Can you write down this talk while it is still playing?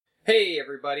Hey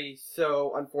everybody,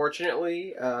 so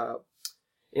unfortunately,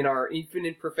 in our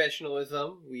infinite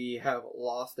professionalism, we have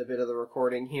lost a bit of the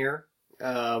recording here.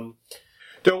 Don't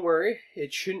worry,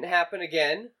 it shouldn't happen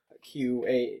again. Cue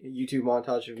a YouTube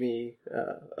montage of me,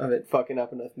 of it fucking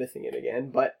up and us missing it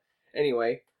again, but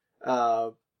anyway,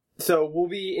 so we'll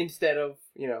be, instead of,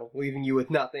 leaving you with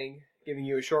nothing, giving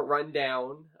you a short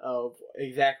rundown of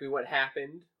exactly what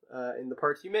happened, in the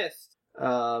parts you missed.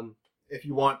 If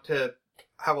you want to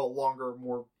have a longer,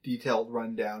 more detailed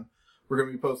rundown, we're going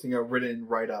to be posting a written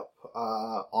write-up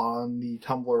on the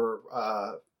Tumblr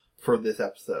for this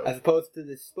episode. As opposed to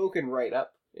the spoken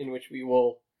write-up, in which we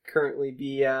will currently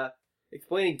be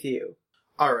explaining to you.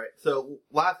 Alright, so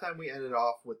last time we ended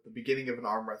off with the beginning of an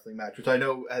arm wrestling match, which I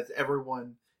know has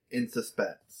everyone in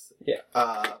suspense. Yeah.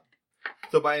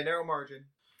 So by a narrow margin,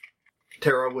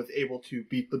 Tara was able to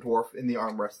beat the dwarf in the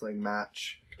arm wrestling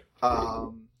match.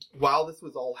 While this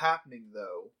was all happening,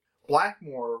 though,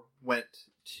 Blackmore went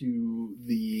to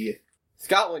the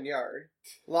Scotland Yard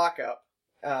lockup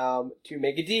to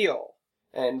make a deal.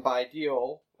 And by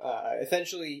deal,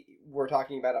 essentially we're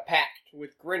talking about a pact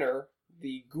with Grinner,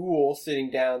 the ghoul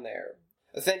sitting down there.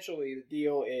 Essentially, the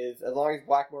deal is, as long as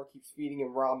Blackmore keeps feeding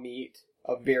him raw meat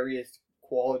of various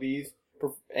qualities,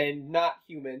 and not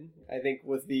human, I think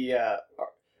was the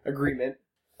agreement,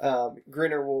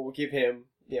 Grinner will give him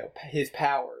his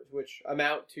powers, which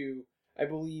amount to, I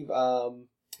believe,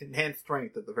 enhanced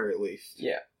strength at the very least.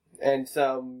 Yeah, and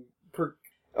some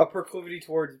a proclivity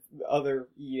towards other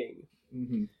eating.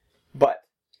 Mm-hmm. But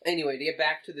anyway, to get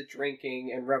back to the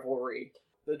drinking and revelry,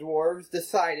 the dwarves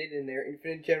decided, in their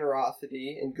infinite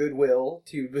generosity and goodwill,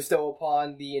 to bestow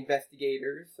upon the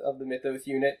investigators of the Mythos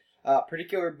unit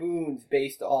particular boons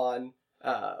based on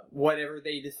whatever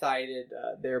they decided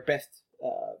their best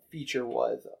feature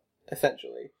was.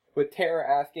 Essentially, with Tara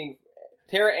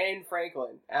and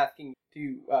Franklin asking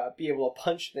to be able to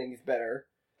punch things better,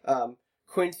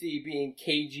 Quincy being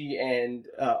cagey and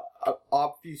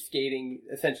obfuscating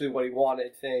essentially what he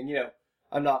wanted, saying,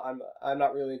 I'm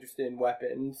not really interested in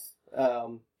weapons.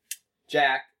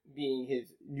 Jack being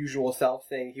his usual self,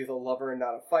 saying he was a lover and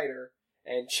not a fighter,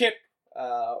 and Chip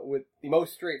with the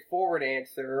most straightforward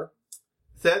answer,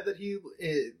 said that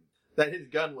that his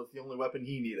gun was the only weapon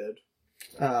he needed.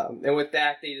 And with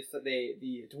that, the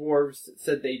dwarves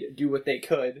said they'd do what they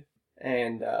could,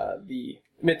 and the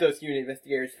Mythos unit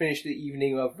investigators finished the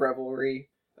evening of revelry,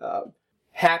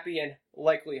 happy and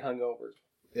likely hungover.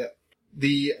 Yeah.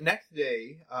 The next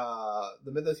day,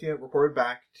 the Mythos unit reported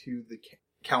back to the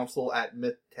council at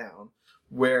Mythtown,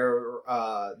 where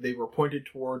they were pointed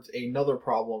towards another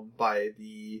problem by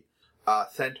the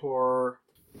centaur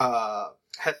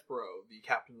Hespero, the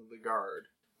captain of the guard.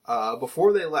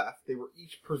 Before they left, they were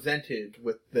each presented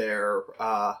with their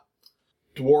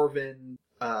dwarven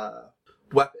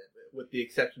weapon, with the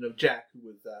exception of Jack, who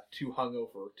was too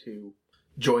hungover to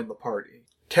join the party.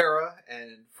 Tara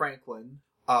and Franklin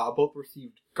both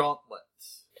received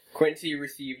gauntlets. Quincy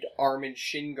received arm and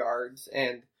shin guards,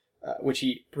 and which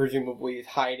he presumably is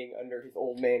hiding under his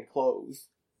old man clothes.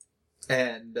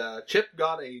 And Chip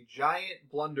got a giant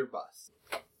blunderbuss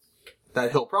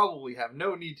that he'll probably have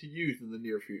no need to use in the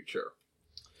near future.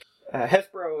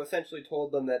 Hespero essentially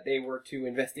told them that they were to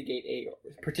investigate a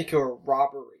particular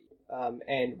robbery,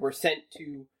 and were sent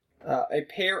to a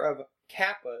pair of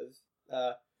kappas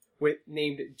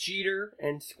named Jeter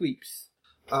and Squeeps.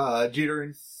 Jeter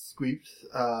and Squeeps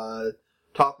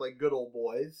talk like good old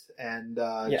boys, and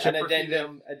an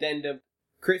addendum.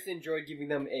 Chris enjoyed giving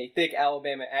them a thick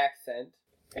Alabama accent,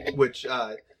 which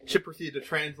Chip proceeded to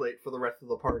translate for the rest of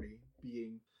the party,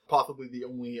 being possibly the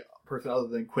only person other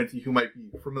than Quincy who might be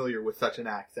familiar with such an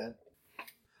accent.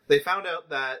 They found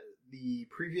out that the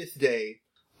previous day,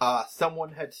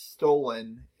 someone had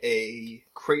stolen a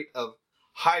crate of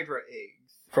Hydra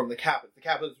eggs from the Kappas. The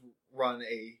Kappas run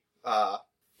a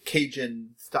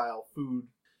Cajun-style food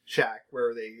shack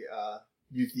where they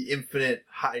use the infinite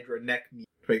Hydra neck meat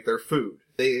to make their food.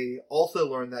 They also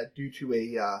learned that due to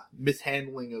a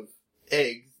mishandling of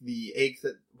eggs, the eggs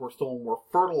that were stolen were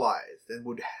fertilized and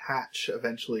would hatch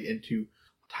eventually into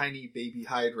tiny baby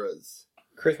hydras.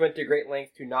 Chris went to great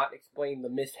lengths to not explain the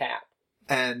mishap.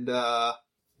 And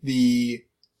the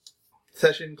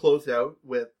session closed out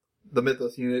with the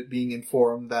Mythos unit being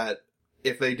informed that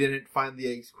if they didn't find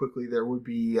the eggs quickly, there would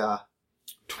be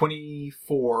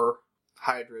 24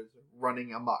 hydras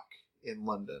running amok in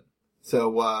London.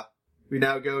 So we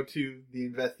now go to the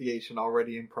investigation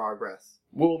already in progress.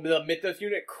 Will the Mythos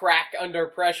unit crack under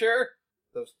pressure?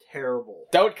 That was terrible.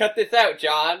 Don't cut this out,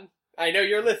 John. I know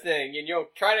you're listening, and you'll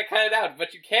try to cut it out,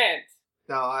 but you can't.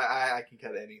 No, I can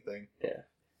cut anything. Yeah.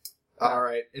 All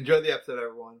right. Enjoy the episode,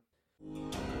 everyone.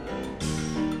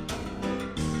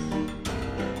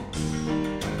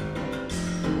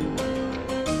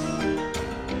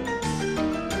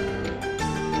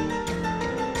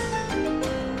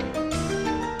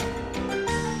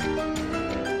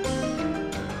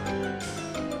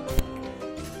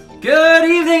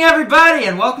 Good evening, everybody,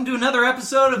 and welcome to another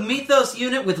episode of Mythos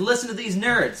Unit with Listen to These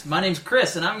Nerds. My name's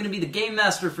Chris, and I'm going to be the game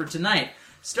master for tonight.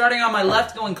 Starting on my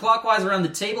left, going clockwise around the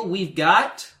table, we've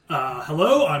got...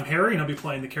 Hello, I'm Harry, and I'll be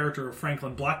playing the character of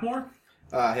Franklin Blackmore.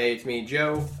 Hey, it's me,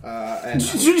 Joe. And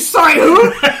Sorry,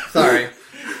 who? sorry,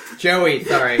 Joey.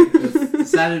 Sorry.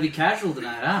 Decided to be casual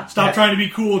tonight, huh? Stop trying to be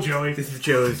cool, Joey. This is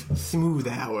Joe's smooth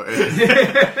hour.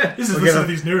 This is Listen to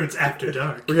These Nerds After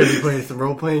Dark. We're gonna be playing some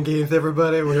role-playing games,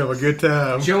 everybody. We're gonna have a good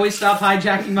time. Joey, stop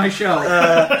hijacking my show.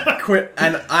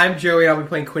 And I'm Joey, and I'll be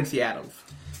playing Quincy Adams.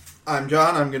 I'm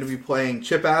John. I'm going to be playing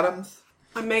Chip Adams.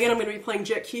 I'm Megan. I'm going to be playing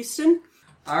Jet Houston.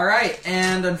 Alright,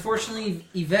 and unfortunately,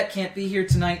 Yvette can't be here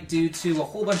tonight due to a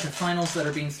whole bunch of finals that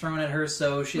are being thrown at her,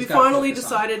 so she's got to finally focus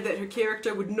decided that her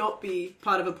character would not be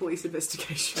part of a police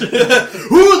investigation.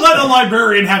 Who would let a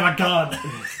librarian have a gun?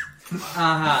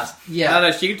 Yeah. I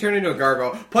don't know, she could turn into a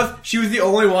gargoyle. Plus, she was the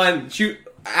only one,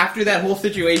 after that whole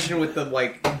situation with the,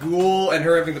 ghoul and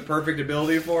her having the perfect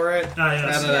ability for it. Yes.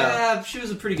 I don't know. Yeah, she was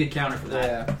a pretty good counter for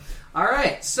that. Yeah.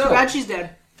 Alright, so... Glad she's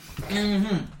dead.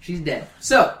 She's dead.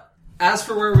 So, as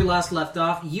for where we last left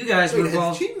off, you guys were Wait, has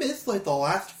involved... she missed, the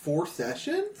last 4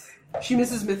 sessions? She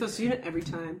misses Mythos Unit every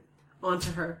time.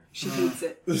 Onto her. She hates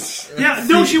it. Yeah,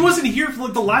 no, she wasn't here for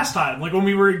the last time. When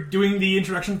we were doing the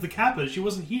introduction to the Kappas, she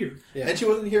wasn't here. Yeah. And she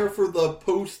wasn't here for the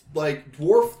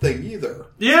post-dwarf thing either.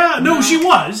 Yeah, no, she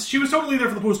was. She was totally there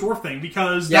for the post-dwarf thing,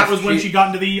 because that was when she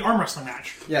got into the arm wrestling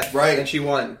match. Yes, Right. and she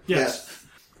won. Yes.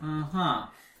 Uh-huh.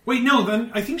 Wait, no,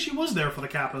 then I think she was there for the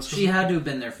Kappas. She had to have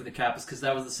been there for the Kappas, because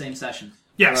that was the same session.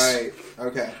 Yes. Right.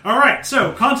 Okay. Alright,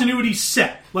 so, continuity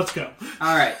set. Let's go.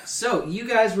 Alright, so you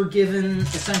guys were given,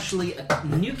 essentially, a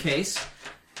new case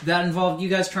that involved you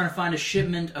guys trying to find a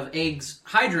shipment of eggs,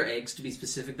 Hydra eggs to be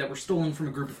specific, that were stolen from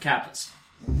a group of Kappas.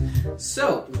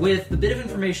 So, with the bit of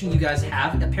information you guys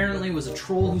have, apparently it was a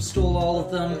troll who stole all of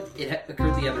them. It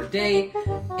occurred the other day,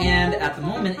 and at the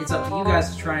moment, it's up to you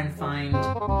guys to try and find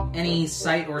any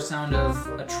sight or sound of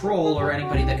a troll or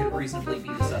anybody that could reasonably be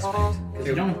the suspect. Because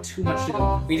you don't have too much to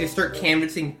go. We need to start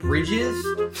canvassing bridges,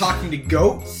 talking to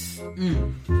goats.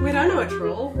 Wait, I know a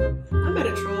troll. I met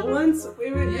a troll once.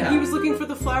 Yeah. He was looking for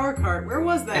the flower cart. Where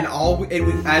was that? And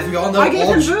as we all know, I gave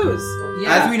him booze.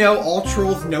 Yeah. as we know, all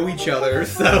trolls know each other,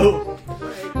 so...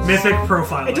 Mythic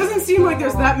profiling. It doesn't seem like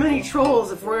there's that many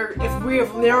trolls if we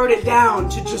have narrowed it down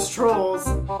to just trolls.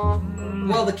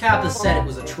 Well, the Kappas said it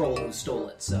was a troll who stole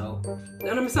it, so...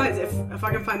 And besides, if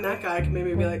I can find that guy, I can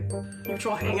maybe be like, you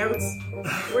troll hangouts?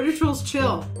 Where do trolls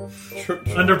chill?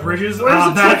 Under bridges? Where's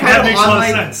the That makes a lot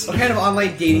of sense. What kind of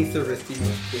online dating service do you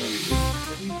use?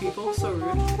 You people, so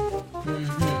rude.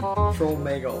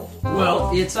 Trollmeagle.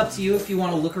 Well, it's up to you if you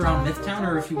want to look around Mythtown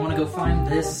or if you want to go find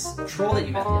this troll that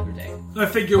you met the other day. I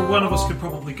figure one of us could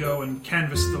probably go and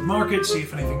canvass the market, see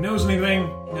if anything knows anything.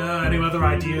 Any other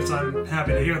ideas, I'm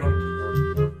happy to hear them.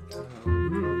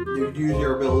 You'd use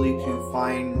your ability to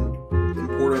find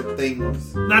important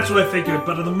things. That's what I figured,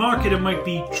 but in the market it might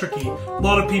be tricky. A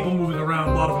lot of people moving around,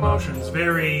 a lot of emotions.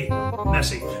 Very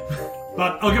messy.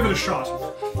 But I'll give it a shot.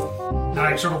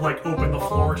 I sort of open the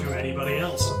floor to anybody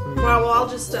else. Well, I'll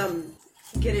just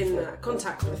get in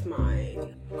contact with my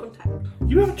contact.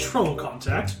 You have a troll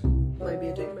contact. Maybe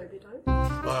I do, maybe I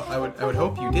don't. I would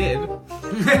hope you did.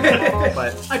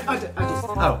 But... I do.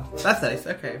 Oh, that's nice.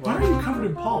 Okay, Why well... are you covered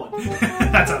in pollen?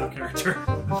 That's out of character.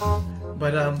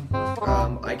 But,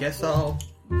 I guess I'll...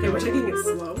 Okay, we're taking it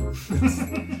slow.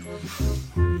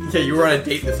 Yeah, you were on a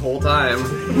date this whole time.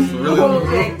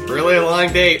 Okay. Really a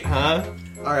long date, huh?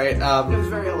 Alright, It was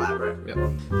very elaborate. yeah.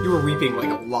 You were weeping,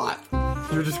 a lot.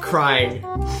 You were just crying.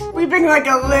 Weeping like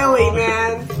a lily,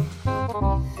 man.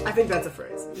 I think that's a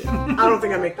phrase. I don't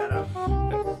think I make that up.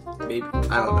 Maybe.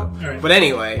 I don't know. Alright. But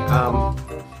anyway,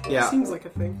 yeah. Seems like a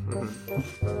thing.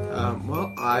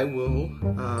 Well, I will,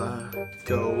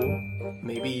 go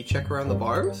maybe check around the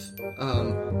bars.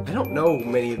 I don't know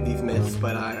many of these myths,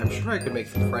 but I'm sure I could make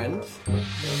some friends.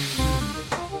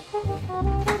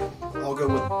 I'll go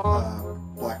with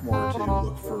Blackmore to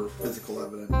look for physical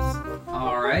evidence.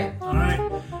 Alright. Alright.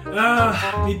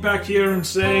 Meet back here in,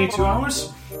 say, 2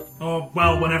 hours? Or,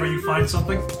 well, whenever you find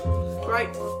something. Right.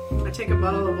 I take a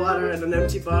bottle of water and an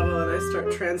empty bottle and I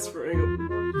start transferring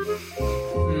them.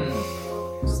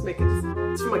 Just make it...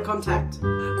 It's for my contact.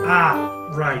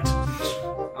 Ah, right.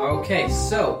 Okay,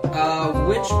 so,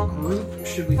 which group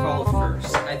should we follow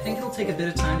first? I think it'll take a bit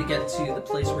of time to get to the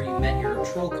place where you met your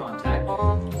troll contact.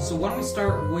 So why don't we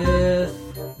start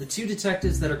with the two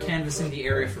detectives that are canvassing the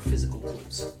area for physical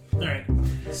clues. Alright.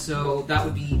 So that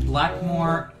would be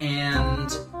Blackmore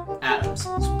and Adams.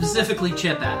 Specifically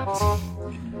Chip Adams.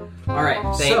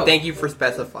 Alright, so... Thank you for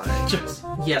specifying.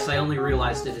 Yes, I only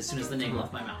realized it as soon as the name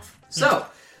left my mouth. So,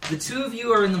 the two of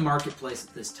you are in the marketplace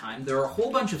at this time. There are a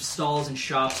whole bunch of stalls and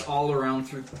shops all around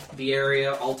through the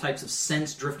area, all types of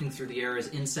scents drifting through the air as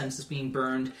incense is being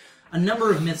burned. A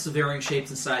number of myths of varying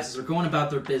shapes and sizes are going about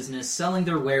their business, selling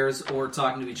their wares or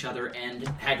talking to each other and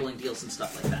haggling deals and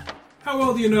stuff like that. How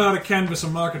well do you know how to canvass a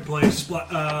marketplace,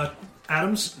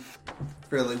 Adams?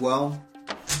 Fairly well.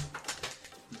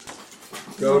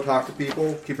 Go talk to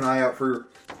people. Keep an eye out for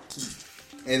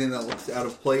anything that looks out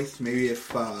of place. Maybe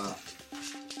if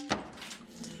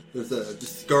there's a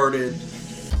discarded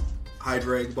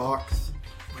Hydra egg box.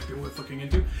 Might be worth looking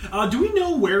into. Do we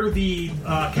know where the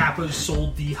Kappas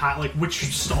sold the which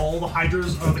stall the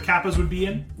Hydras or the Kappas would be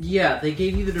in? Yeah, they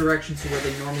gave you the directions to where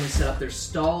they normally set up their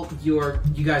stall. You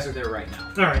guys are there right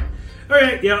now.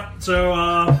 Alright, yeah. So,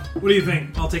 what do you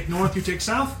think? I'll take north, you take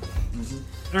south?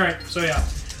 Mm-hmm. Alright, so yeah.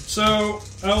 So,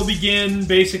 I'll begin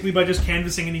basically by just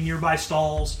canvassing any nearby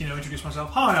stalls, introduce myself.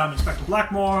 Hi, I'm Inspector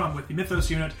Blackmore, I'm with the Mythos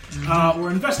unit. Mm-hmm.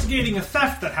 We're investigating a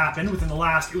theft that happened within the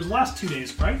last 2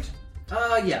 days, right?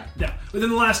 Yeah. Yeah, within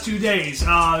the last 2 days,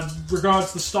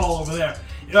 regards the stall over there.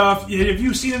 Have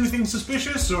you seen anything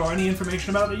suspicious or any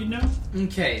information about it that you know?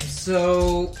 Okay,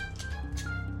 so...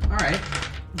 Alright.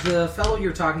 The fellow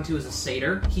you're talking to is a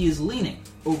satyr. He is leaning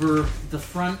over the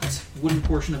front wooden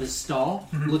portion of his stall,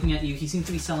 looking at you. He seems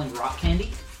to be selling rock candy.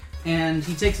 And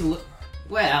he takes a look...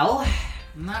 Well,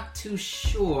 I'm not too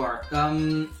sure.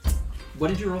 What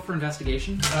did you roll for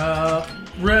investigation?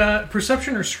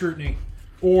 Perception or scrutiny?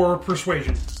 Or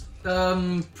persuasion?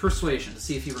 Persuasion, to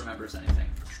see if he remembers anything.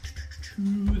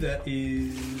 That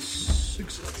is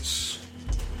 6 dice.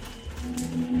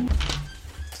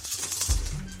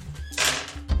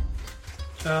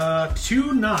 2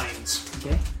 9s.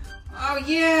 Okay. Oh,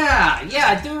 yeah! Yeah,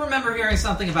 I do remember hearing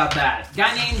something about that.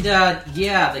 Guy named,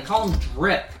 they call him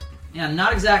Drip. Yeah,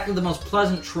 not exactly the most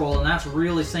pleasant troll, and that's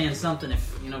really saying something if,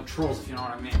 trolls, if you know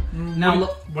what I mean. Now,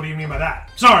 look... What do you mean by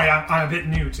that? Sorry, I'm a bit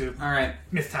new to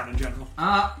Mythtown in general.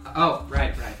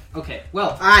 Right. Okay,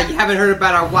 well... you haven't heard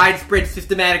about our widespread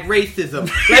systematic racism.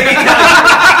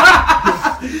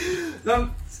 Let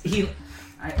me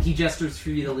He gestures for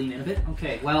you to lean in a bit.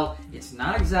 Okay, well, it's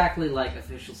not exactly like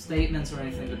official statements or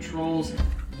anything. The trolls,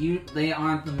 they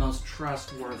aren't the most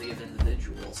trustworthy of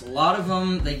individuals. A lot of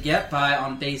them, they get by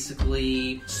on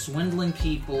basically swindling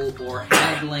people or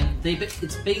haggling.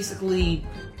 It's basically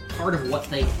part of what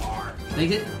they are.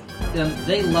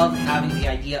 They love having the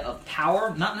idea of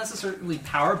power, not necessarily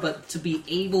power, but to be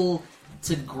able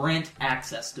to grant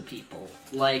access to people,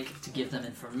 like to give them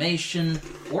information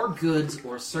or goods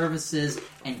or services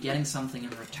and getting something in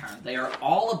return. They are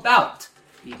all about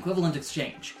the equivalent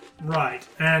exchange. Right.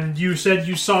 And you said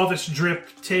you saw this Drip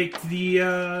take the,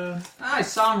 I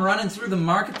saw him running through the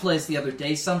marketplace the other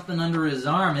day, something under his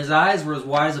arm. His eyes were as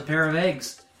wide as a pair of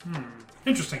eggs.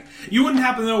 Interesting. You wouldn't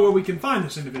happen to know where we can find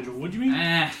this individual, would you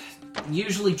mean?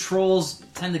 Usually trolls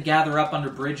tend to gather up under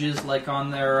bridges, like on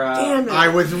their... Damn it. I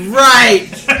was right!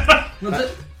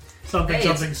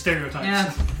 Something stereotypes.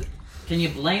 Yeah. Can you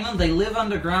blame them? They live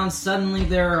underground, suddenly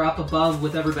they're up above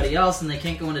with everybody else, and they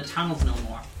can't go into tunnels no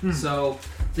more. So,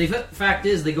 the fact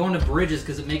is, they go into bridges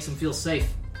because it makes them feel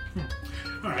safe.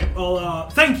 Alright, well,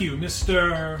 thank you,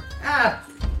 Mr...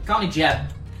 Call me Jeb.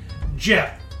 Jeb.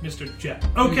 Mr. Jeb.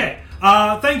 Okay.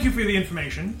 Thank you for the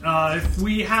information. If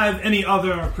we have any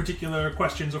other particular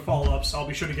questions or follow-ups, I'll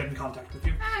be sure to get in contact with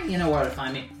you. You know where to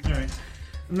find me. Alright.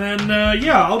 And then,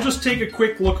 I'll just take a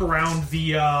quick look around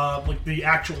the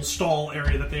actual stall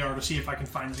area that they are to see if I can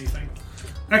find anything.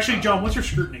 Actually, John, what's your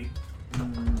scrutiny?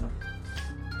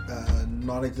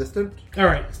 Non-existent.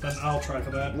 Alright, then I'll try for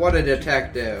that. What a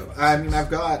detective. I mean, I've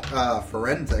got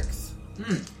forensics,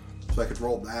 so I could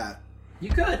roll that. You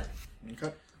could.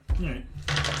 Okay. Alright.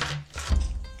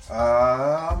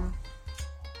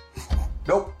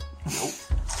 Nope.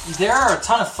 There are a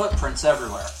ton of footprints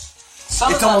everywhere. It's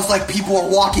almost like people are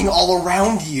walking all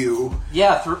around you.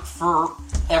 Yeah, for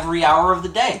every hour of the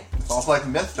day. It's almost like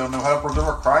myths don't know how to preserve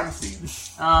a crime scene.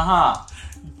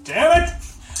 Damn it!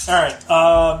 Alright,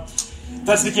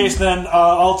 that's the case then.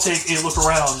 I'll take a look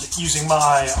around using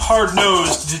my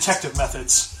hard-nosed detective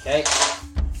methods. Okay.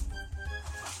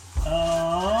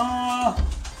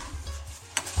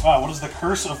 Wow, what is the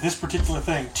curse of this particular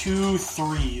thing? 2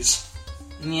 3s.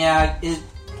 Yeah,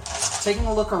 taking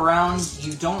a look around,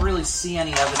 you don't really see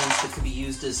any evidence that could be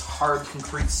used as hard,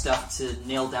 concrete stuff to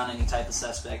nail down any type of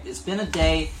suspect. It's been a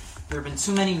day, there have been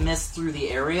too many myths through the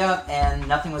area, and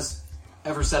nothing was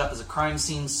ever set up as a crime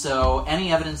scene, so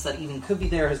any evidence that even could be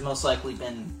there has most likely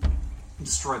been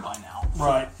destroyed by now.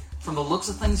 Right. From the looks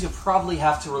of things, you'll probably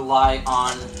have to rely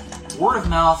on word of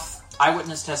mouth,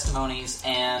 eyewitness testimonies,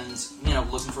 and,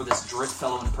 looking for this Drip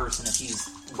fellow in person if he's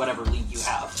whatever lead you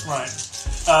have. Right.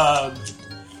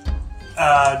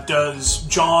 Does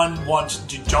John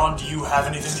John, do you have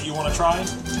anything that you want to try?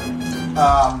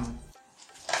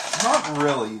 Not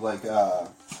really.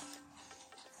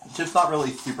 Just not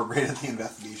really super great at the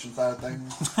investigation side of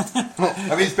things. I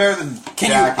mean, it's better than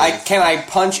Jack is. Can I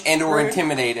punch and/or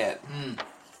intimidate it?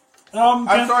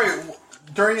 I'm sorry.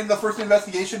 During the first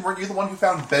investigation, weren't you the one who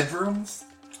found bedrooms?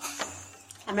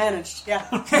 I managed, yeah.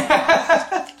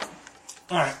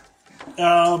 Alright.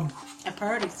 At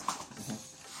parties.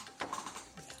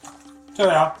 So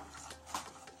yeah.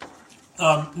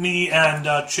 Me and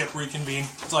Chip reconvene.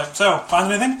 It's like, so, find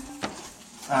anything?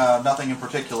 Nothing in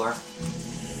particular.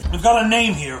 We've got a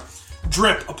name here.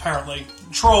 Drip, apparently.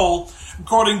 Troll,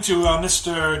 according to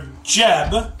Mr.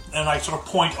 Jeb, and I sort of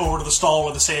point over to the stall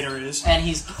where the satyr is. And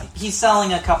he's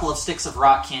selling a couple of sticks of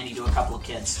rock candy to a couple of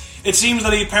kids. It seems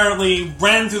that he apparently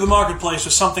ran through the marketplace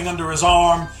with something under his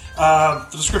arm. The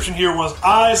description here was,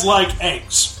 eyes like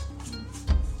eggs.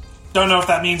 Don't know if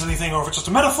that means anything or if it's just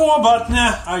a metaphor, but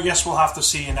I guess we'll have to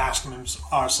see and ask him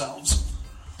ourselves.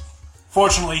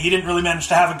 Fortunately, he didn't really manage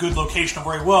to have a good location of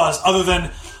where he was, other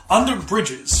than under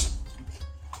bridges.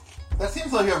 That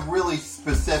seems like a really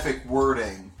specific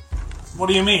wording. What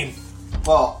do you mean?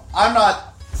 Well, I'm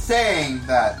not saying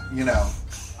that,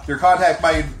 your contact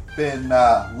might have been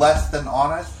less than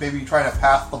honest. Maybe try to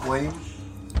pass the blame.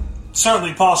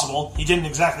 Certainly possible. He didn't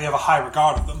exactly have a high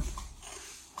regard of them.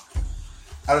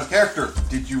 Out of character,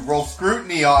 did you roll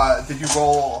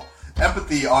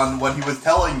empathy on what he was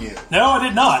telling you? No, I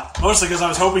did not. Mostly because I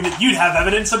was hoping that you'd have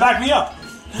evidence to back me up.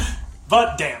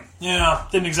 But damn,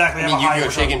 didn't exactly have a high regard. You go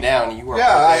shaken down. You were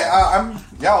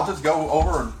I'll just go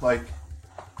over and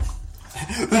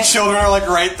the children are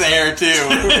right there too.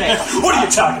 Okay. What are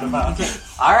you talking about? Okay.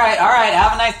 All right.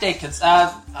 Have a nice day, kids.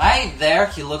 Hi there.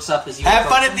 He looks up as you have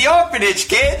fun at the orphanage,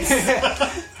 kids.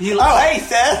 Hey,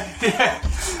 Seth.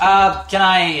 Can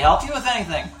I help you with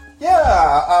anything?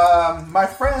 Yeah, my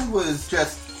friend was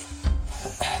just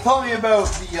telling me about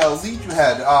the lead you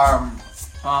had.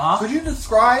 Could you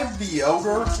describe the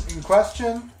ogre in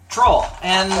question? Troll.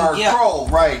 And Troll,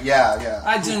 right, yeah.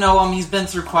 I do know him. He's been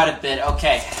through quite a bit.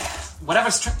 Okay.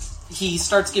 He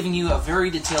starts giving you a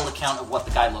very detailed account of what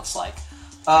the guy looks like.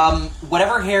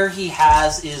 Whatever hair he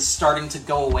has is starting to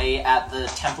go away at the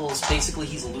temples. Basically,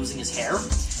 he's losing his hair.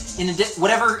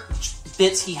 Whatever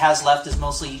bits he has left is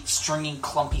mostly stringy,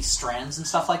 clumpy strands and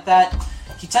stuff like that.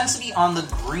 He tends to be on the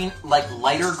green,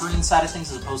 lighter green side of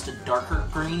things as opposed to darker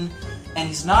green. And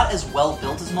he's not as well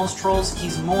built as most trolls.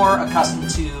 He's more accustomed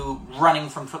to running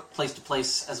from place to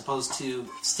place as opposed to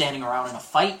standing around in a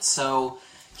fight. So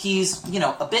he's,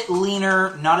 a bit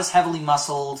leaner, not as heavily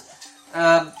muscled.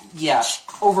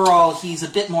 Overall, he's a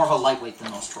bit more of a lightweight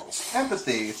than most trolls.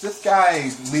 Empathy. Is this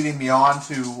guy leading me on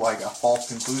to, a false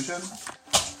conclusion?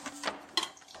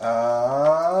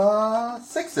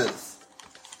 6s.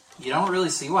 You don't really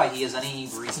see why he has any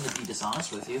reason to be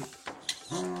dishonest with you.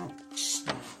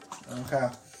 Okay.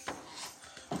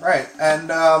 Right,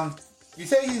 and, you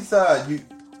say he's,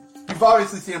 you've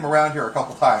obviously seen him around here a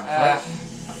couple times, right?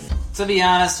 To be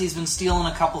honest, he's been stealing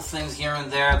a couple things here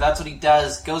and there. That's what he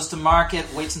does. Goes to market,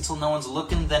 waits until no one's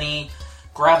looking, then he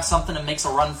grabs something and makes a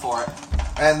run for it.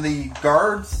 And the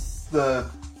guards,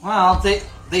 Well,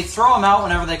 they throw him out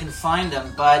whenever they can find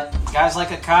him, but guy's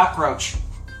like a cockroach.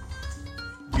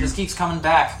 Just keeps coming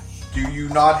back. Do you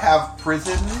not have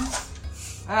prisons?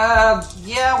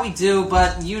 Yeah, we do,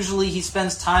 but usually he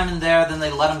spends time in there, then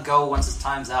they let him go once his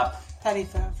time's up. Petty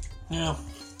theft. Yeah.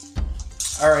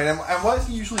 Alright, and what does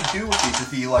he usually do with these?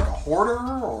 Is he a hoarder,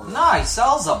 or...? No, he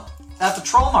sells them at the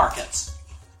troll markets.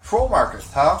 Troll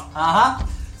markets, huh? Uh-huh.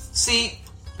 See...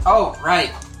 Oh,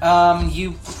 right.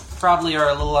 You probably are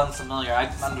a little unfamiliar. I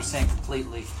understand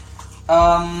completely.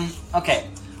 Okay.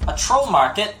 A troll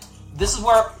market... This is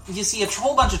where, you see, a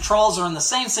whole bunch of trolls are in the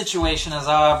same situation as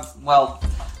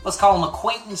let's call them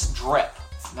acquaintance Drip.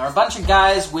 They're a bunch of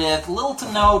guys with little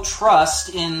to no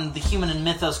trust in the human and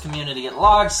mythos community at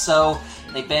large, so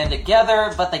they band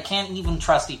together, but they can't even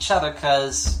trust each other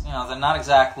because, they're not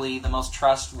exactly the most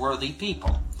trustworthy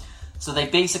people. So they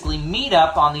basically meet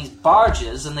up on these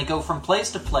barges, and they go from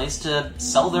place to place to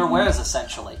sell their wares,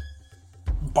 essentially.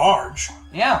 barge.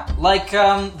 Yeah, like,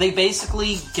 they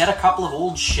basically get a couple of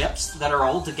old ships that are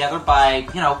old together by,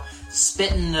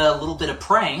 spitting a little bit of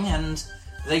praying, and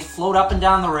they float up and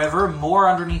down the river, moor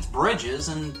underneath bridges,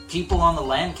 and people on the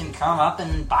land can come up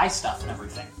and buy stuff and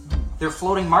everything. They're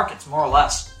floating markets, more or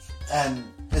less. And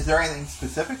is there anything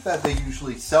specific that they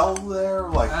usually sell there?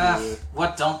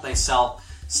 What don't they sell?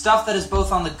 Stuff that is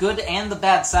both on the good and the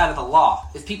bad side of the law.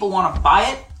 If people want to buy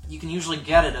it, you can usually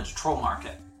get it at a troll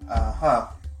market. Uh-huh.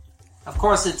 Of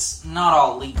course, it's not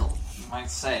all legal, you might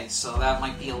say, so that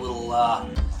might be a little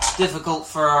difficult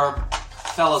for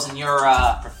fellows in your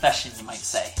profession, you might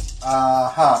say.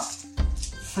 Uh-huh.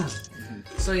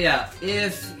 So yeah,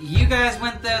 if you guys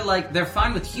went there, they're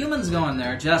fine with humans going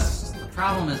there, just the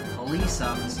problem is police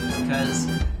officers, because,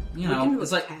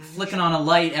 it's like flicking on a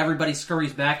light, everybody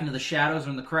scurries back into the shadows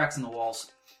or in the cracks in the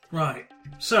walls. Right.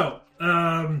 So,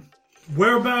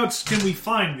 whereabouts can we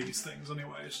find these things,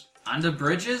 anyways? Under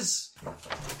bridges?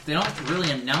 They don't really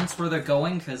announce where they're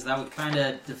going, because that would kind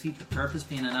of defeat the purpose,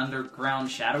 being an underground,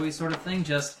 shadowy sort of thing.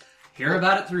 Just hear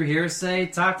about it through hearsay,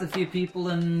 talk to a few people,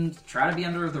 and try to be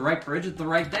under the right bridge at the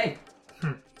right day.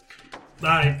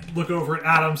 I look over at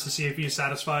Adams to see if he's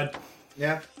satisfied.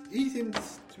 Yeah, he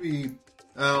seems to be...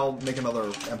 I'll make another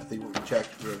empathy check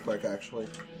real quick, actually.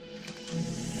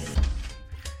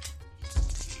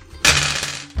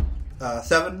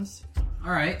 7s.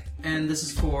 Alright, and this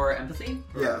is for empathy?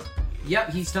 Yeah.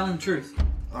 Yep, he's telling the truth.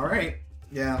 Alright.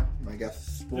 Yeah, I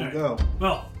guess we'll go.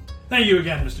 Well, thank you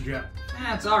again, Mr. Jeb.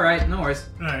 It's alright, no worries.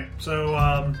 Alright,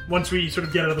 so once we sort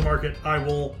of get out of the market, I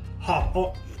will hop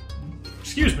on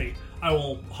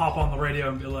the radio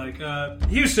and be like,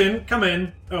 Houston, come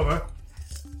in, over.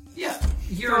 Yeah,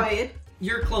 Quiet.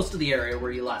 you're close to the area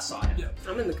where you last saw him. Yeah.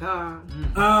 I'm in the car.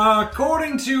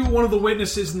 According to one of the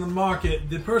witnesses in the market,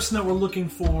 the person that we're looking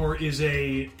for is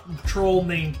a troll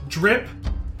named Drip.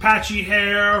 Patchy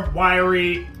hair,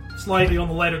 wiry, slightly on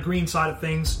the lighter green side of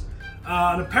things.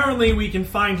 And apparently we can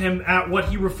find him at what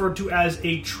he referred to as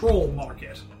a troll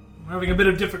market. We're having a bit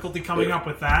of difficulty coming up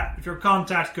with that. If your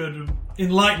contact could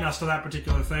enlighten us to that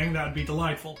particular thing, that would be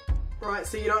delightful. Right,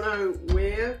 so you don't know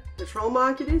where the troll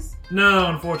market is? No,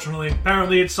 unfortunately.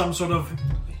 Apparently it's some sort of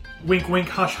wink wink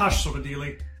hush hush sort of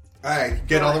dealie. Alright,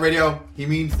 get on the radio. He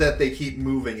means that they keep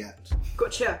moving it.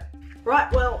 Gotcha.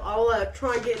 Right, well, I'll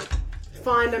try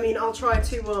and I'll try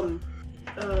to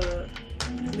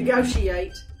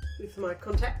negotiate with my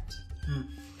contact.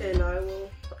 And I will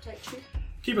update you.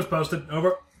 Keep us posted.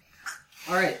 Over.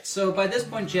 Alright, so by this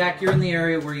point, Jack, you're in the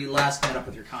area where you last met up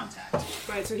with your contact.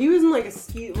 Right, so he was in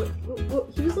he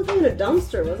was looking in a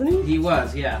dumpster, wasn't he? He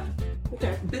was, yeah.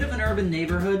 Okay. A bit of an urban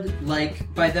neighborhood,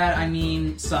 by that I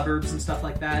mean suburbs and stuff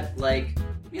like that,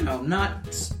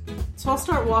 not... So I'll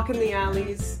start walking the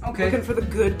alleys, Okay. looking for the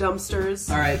good dumpsters.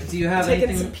 Alright, do you have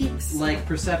Taking some anything peeks. like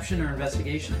perception or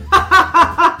investigation?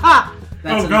 God, no.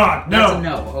 That's a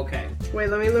no, okay. Wait,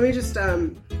 let me just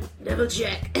double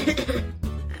check.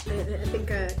 I think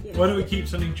yeah. Why do we keep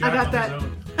sending Jack I got on that. his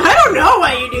own? I don't know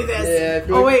why you do this. Yeah, I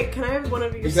feel oh like- wait, can I have one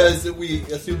of your? Because we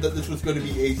assumed that this was going to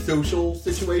be a social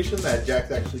situation that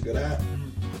Jack's actually good at.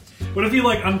 What if he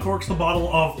uncorks the bottle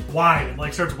of wine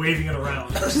and starts waving it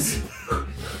around?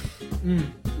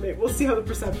 Wait, we'll see how the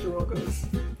perception roll goes.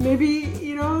 Maybe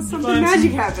something find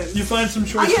magic some- happens. You find some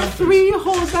choice I get hunters. 3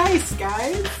 whole dice,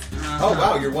 guys. Oh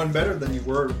wow, you're one better than you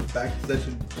were back in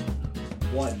session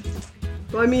 1.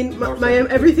 Well, I mean, my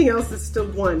everything else is still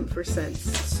 1 for sense.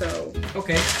 So.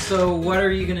 Okay, so what are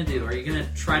you gonna do? Are you gonna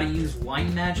try to use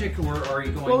wine magic, or are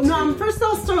you going Well, to... no. First,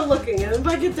 I'll start looking, and if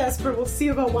I get desperate, we'll see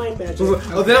about wine magic.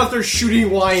 Oh, then I'll start shooting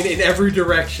wine in every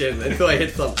direction until I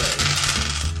hit something.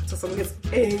 So someone gets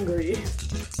angry.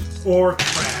 Or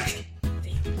crashed.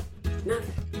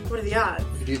 Nothing. What are the odds?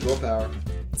 You need willpower.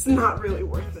 It's not really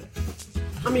worth it.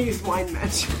 I'm gonna use wine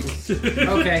magic.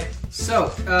 Okay,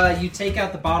 so, you take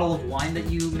out the bottle of wine that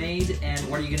you made, and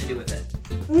what are you gonna do with it?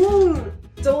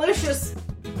 Delicious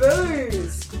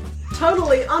booze.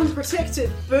 Totally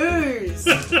unprotected booze.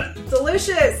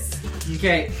 Delicious.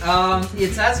 Okay,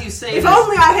 it's as you say... If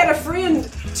only I had a friend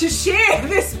to share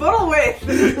this bottle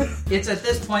with. It's at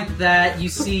this point that you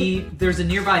see there's a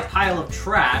nearby pile of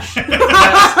trash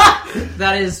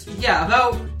that is,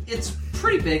 it's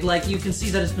pretty big. You can see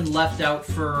that it's been left out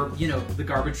for, the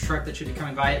garbage truck that should be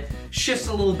coming by. It shifts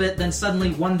a little bit, then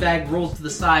suddenly one bag rolls to the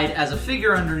side as a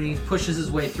figure underneath pushes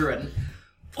his way through it. And,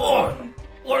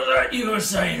 what was that you were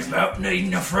saying about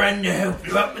needing a friend to help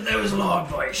you up with those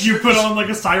log boys? You put on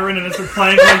a siren and it's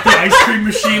playing the ice cream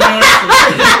machine.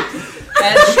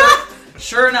 And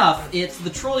sure enough, it's the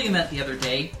troll you met the other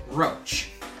day, Roach.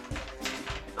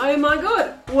 Oh my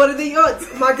god, what are the odds?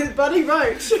 My good buddy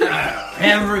Roach.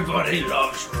 Everybody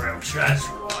loves Roach, that's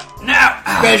right. Now,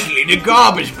 Especially the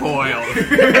garbage pile.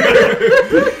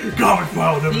 Garbage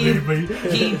pile never needed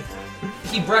me.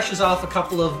 he brushes off a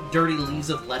couple of dirty leaves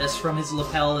of lettuce from his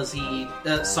lapel as he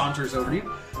saunters over to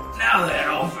you. Now then,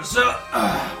 officer,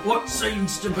 what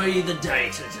seems to be the day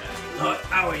today? Like,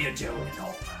 how are you doing,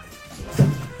 old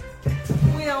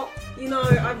man? Well, you know,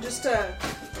 I've just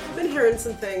been hearing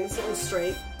some things on the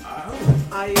street. Oh.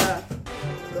 I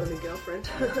got a new girlfriend.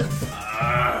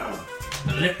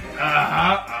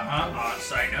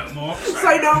 Say no more.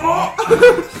 Say no more.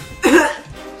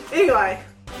 Anyway,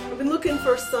 I've been looking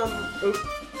for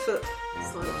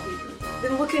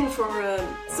been looking for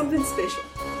something special.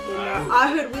 And,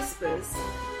 I heard whispers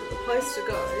that the place to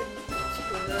go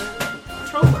to the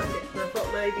troll market. And I thought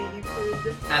maybe you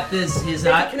could At this, his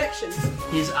make a connection.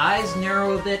 eyes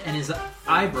narrow a bit and his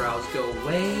eyebrows go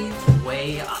way,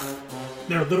 way up.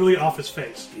 They're literally off his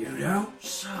face. You don't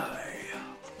say.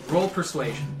 Roll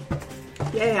persuasion.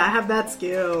 Yay, I have that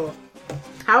skill.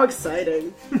 How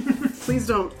exciting. Please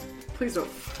don't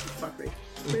fuck me.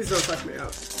 Please don't fuck me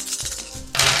up.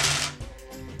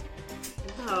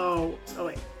 Oh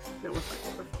wait. No, we're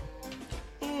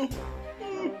fine.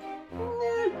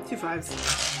 2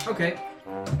 5s. Okay.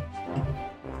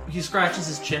 He scratches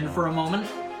his chin for a moment,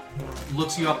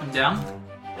 looks you up and down.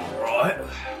 Right.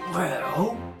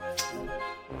 Well,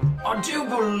 I do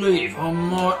believe I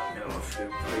might know a few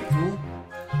people,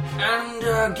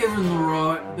 and given the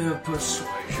right bit of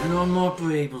persuasion, I might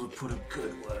be able to put a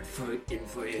good word in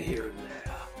for you here and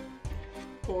there.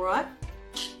 Alright.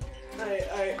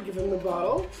 I give him the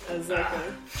bottle as like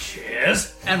a...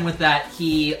 Cheers. And with that,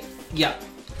 he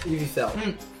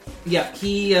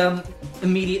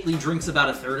immediately drinks about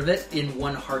a third of it in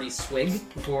one hearty swig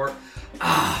before...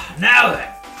 now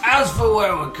then, as for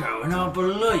where we're going, I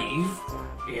believe...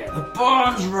 the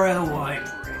Barnes Railway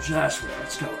Bridge, that's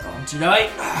what's going on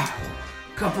today.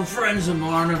 Couple friends of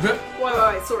mine have it.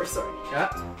 Wait, sorry.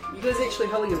 Yeah. You guys actually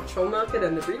holding a troll market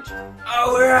and the bridge?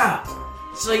 Oh, yeah.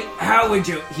 See, how we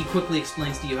do... He quickly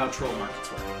explains to you how troll markets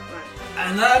work.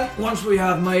 And then, once we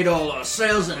have made all our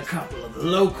sales and a couple of the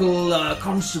local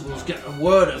constables get a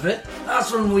word of it,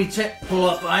 that's when we pull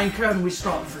up anchor and we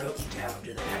start floating down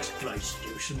to the next place to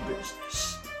do some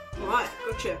business. Right,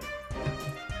 gotcha.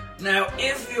 Now,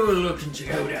 if you were looking to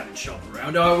go down and shop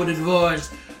around, I would advise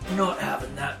not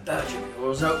having that badge of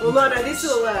yours open. Well, no, this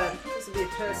will be a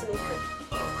personal trip.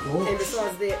 Of course. And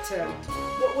besides that,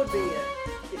 what would be a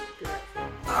good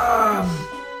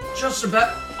Just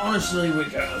about. Honestly, we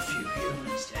got a few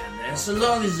humans down there. So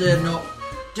long as they're not,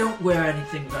 don't wear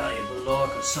anything valuable,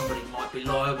 like, or somebody might be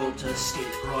liable to steal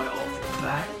it right off your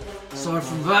back. Aside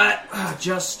from that,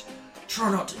 just try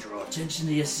not to draw attention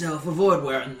to yourself. Avoid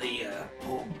wearing the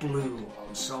all blue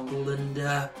ensemble, and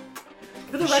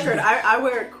For the record, I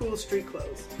wear cool street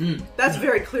clothes. That's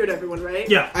very clear to everyone, right?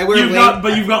 Yeah, I wear you've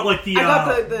got like the I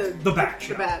got the badge.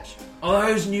 The badge. are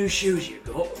those new shoes you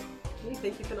got? What do you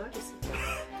think you can notice?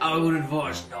 I would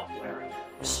advise not wearing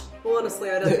those. Well,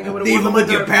 honestly, I don't think I would have Leave worn him them with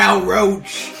your under- pal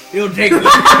Roach. He'll take it.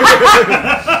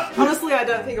 Honestly, I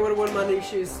don't think I would have worn my new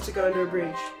shoes to go under a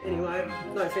bridge. Anyway,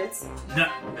 no offense.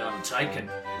 None taken.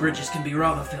 Bridges can be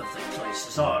rather filthy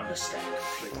places, I understand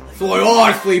completely. So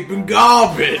I sleep in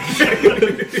garbage.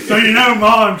 So you know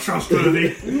I'm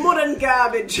trustworthy. Modern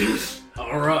garbage.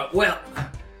 Alright, well,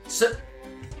 so,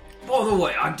 by the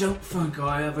way, I don't think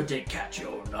I ever did catch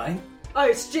your name. Oh,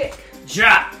 it's Jack.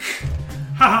 Jack!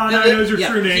 Haha, now he knows your Yeah,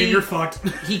 true name. he- You're fucked.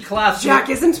 He clasps Jack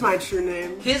isn't my true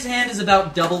name. His hand is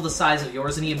about double the size of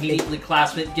yours, and he immediately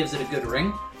clasps it, gives it a good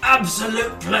ring.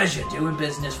 Absolute pleasure doing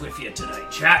business with you today,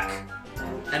 Jack.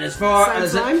 And as far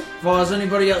Same time? as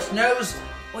anybody else knows,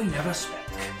 we never speak.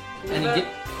 And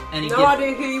he No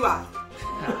idea who you are.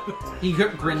 he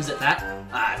grins at that.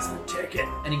 That's the ticket.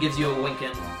 And he gives you a wink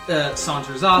and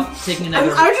saunters off, taking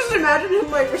another. I just imagine him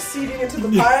like receding into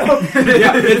the pile.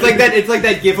 Yeah, it's like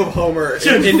that gif of Homer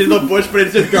into the bush, but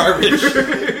it's just garbage.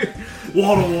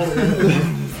 Waddle.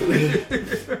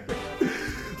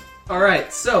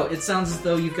 Alright, so it sounds as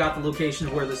though you've got the location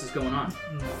of where this is going on.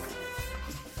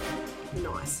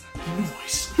 Nice.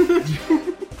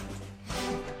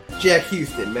 Jack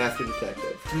Houston, Master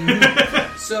Detective.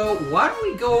 So why don't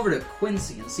we go over to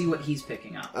Quincy and see what he's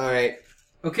picking up? Alright.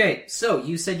 Okay, so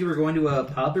you said you were going to a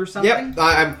pub or something? Yep,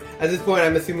 I'm at this point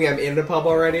I'm assuming I'm in the pub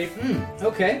already.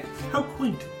 Okay. How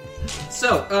quaint.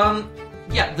 So,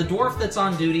 yeah, the dwarf that's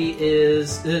on duty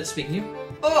is speaking to you.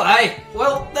 Oh, hi.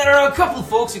 Well, there are a couple of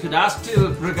folks you could ask to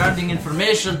regarding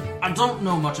information. I don't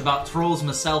know much about trolls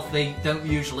myself. They don't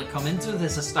usually come into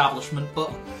this establishment,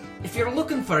 but if you're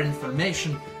looking for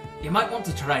information, you might want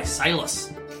to try Silas.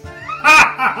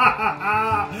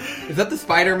 Is that the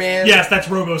Spider-Man? Yes, that's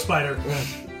Robo Spider.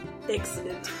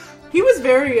 Excellent. He was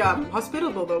very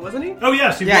hospitable, though, wasn't he? Oh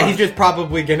yes, he Yeah, was. he's just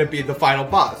probably gonna be the final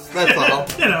boss. That's all.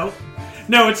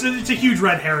 No, it's a huge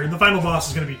red herring. The final boss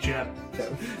is going to be Jeb.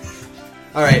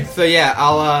 All right, so yeah,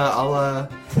 I'll.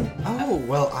 Oh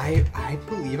well, I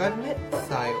believe I've met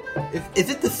Silas. Is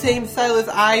it the same Silas?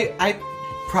 I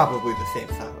probably the same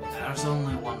Silas. There's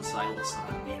only one Silas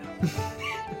around here.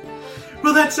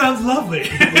 Well, that sounds lovely.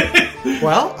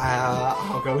 Well,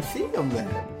 I'll go see him then.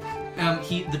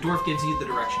 The dwarf gives you the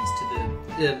directions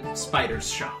to the spider's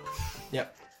shop.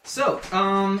 Yep. So,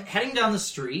 heading down the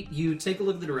street, you take a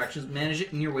look at the directions, manage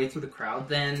it in your way through the crowd,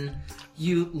 then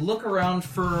you look around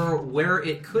for where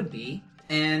it could be,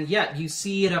 and yeah, you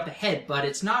see it up ahead, but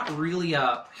it's not really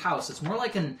a house. It's more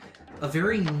like a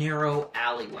very narrow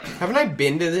alleyway. Haven't I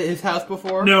been to his house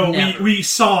before? No, Never. we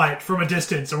saw it from a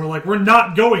distance, and we're like, we're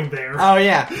not going there. Oh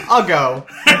yeah, I'll go.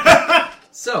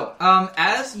 So,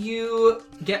 as you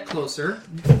get closer,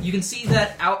 you can see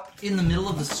that out in the middle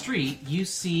of the street, you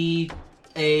see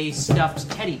a stuffed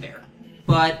teddy bear.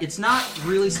 But it's not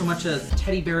really so much a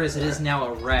teddy bear as it is now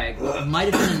a rag. What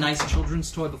might have been a nice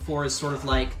children's toy before is sort of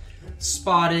like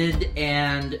spotted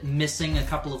and missing a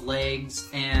couple of legs,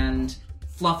 and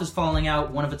fluff is falling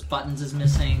out, one of its buttons is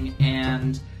missing,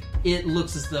 and it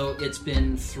looks as though it's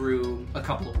been through a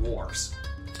couple of wars.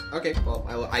 Okay,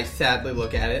 well, I sadly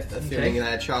look at it, assuming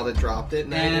that a child had dropped it,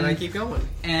 and I keep going.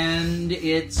 And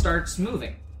it starts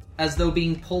moving, as though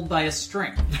being pulled by a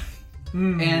string.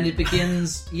 And it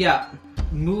begins,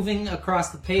 moving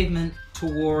across the pavement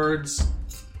towards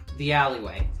the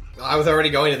alleyway. I was already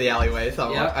going to the alleyway,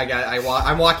 so Yep.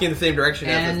 I'm walking in the same direction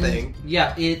as And the thing.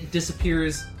 yeah, it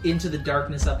disappears into the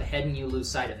darkness up ahead, and you lose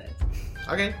sight of it.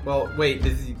 Okay, well, wait,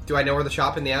 do I know where the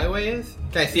shop in the alleyway is?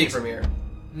 Can I see it from here?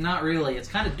 Not really. It's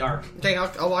kind of dark. Okay,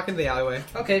 I'll walk into the alleyway.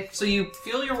 Okay, so you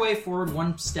feel your way forward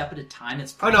one step at a time.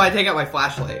 It's Oh no, I take out my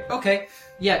flashlight. okay.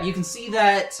 Yeah, you can see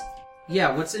that.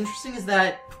 Yeah, what's interesting is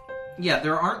that,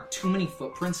 there aren't too many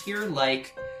footprints here.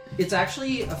 Like, it's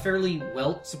actually a fairly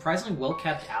surprisingly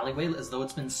well-kept alleyway, as though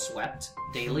it's been swept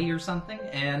daily or something.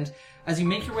 And as you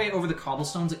make your way over the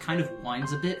cobblestones, it kind of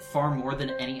winds a bit, far more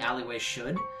than any alleyway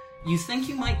should. You think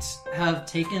you might have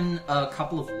taken a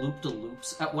couple of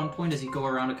loop-de-loops at one point as you go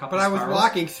around a couple But I of was spirals.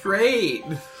 walking straight.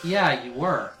 Yeah, you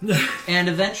were. And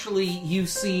eventually you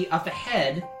see up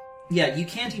ahead, you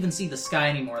can't even see the sky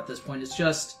anymore at this point. It's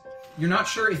just, you're not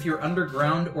sure if you're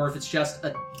underground or if it's just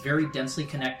a very densely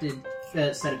connected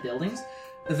set of buildings.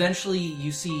 Eventually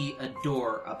you see a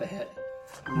door up ahead.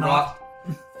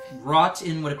 Wrought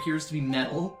in what appears to be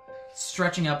metal,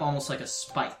 stretching up almost like a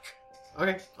spike.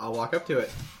 Okay, I'll walk up to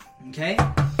it. Okay?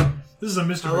 This is a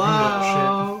Mr.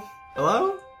 Magoo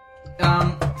Hello?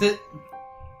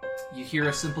 You hear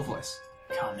a simple voice.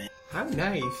 Come in. How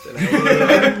nice. And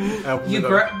I open the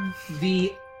door.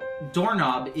 The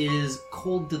doorknob is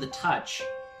cold to the touch,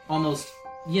 almost,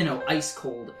 ice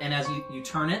cold. And as you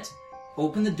turn it,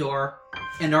 open the door,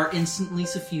 and are instantly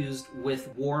suffused with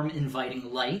warm,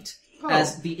 inviting light,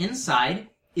 as the inside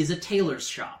is a tailor's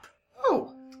shop.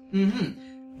 Oh.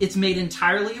 It's made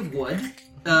entirely of wood,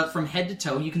 from head to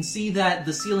toe. You can see that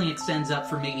the ceiling extends up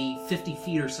for maybe 50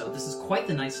 feet or so. This is quite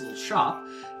the nice little shop.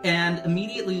 And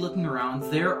immediately looking around,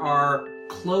 there are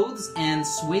clothes and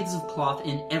swathes of cloth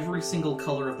in every single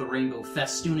color of the rainbow,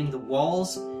 festooning the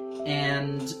walls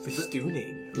and...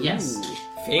 Festooning. Yes. Ooh,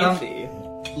 fancy.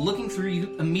 Looking through,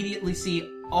 you immediately see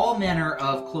all manner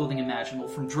of clothing imaginable,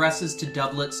 from dresses to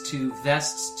doublets to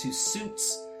vests to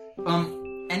suits.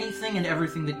 Anything and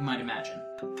everything that you might imagine.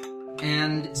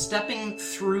 And stepping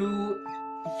through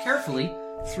carefully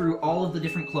through all of the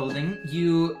different clothing,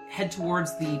 you head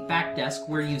towards the back desk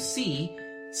where you see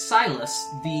Silas,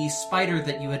 the spider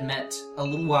that you had met a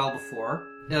little while before.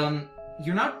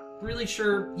 You're not really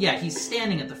sure... Yeah, he's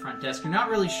standing at the front desk. You're not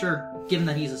really sure, given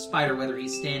that he's a spider, whether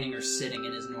he's standing or sitting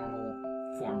in his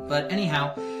normal form. But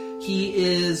anyhow, he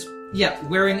is...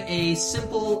 wearing a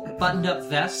simple buttoned-up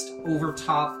vest over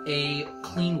top a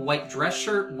clean white dress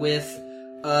shirt with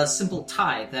a simple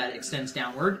tie that extends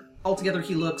downward. Altogether,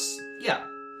 he looks,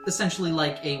 essentially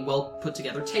like a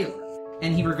well-put-together tailor.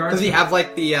 And he regards... Does he have,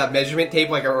 the measurement tape,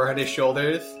 around his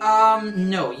shoulders?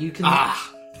 No, you can...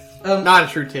 Not a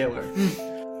true tailor.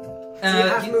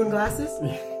 Half-moon glasses?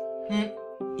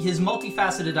 His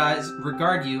multifaceted eyes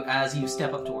regard you as you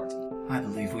step up towards him. I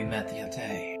believe we met the other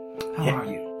day. How are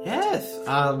you? Yes.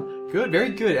 Good, very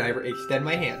good. And I extend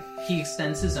my hand. He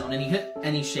extends his own,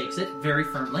 and he shakes it very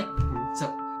firmly. So,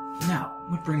 now,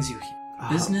 what brings you here?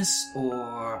 Business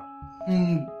or...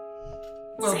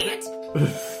 Well,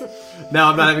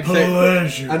 Now I'm not having sex.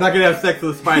 Pleasure. I'm not gonna have sex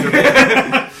with a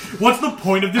Spider-Man. What's the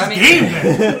point of this I mean- game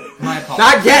then? my apologies.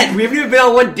 Not yet. We haven't even been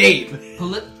on one date.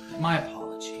 My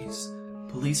apologies.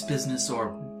 Police business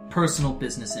or personal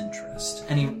business interest.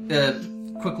 And he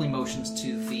quickly motions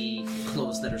to the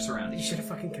clothes that are surrounding You you. should have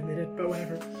fucking committed, but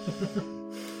whatever.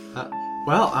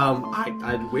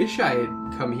 I wish I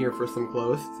had come here for some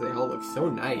clothes. They all look so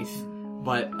nice.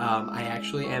 But I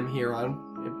actually am here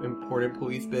on important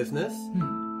police business.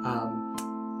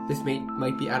 This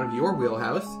might be out of your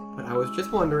wheelhouse, but I was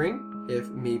just wondering if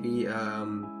maybe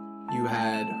you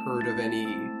had heard of any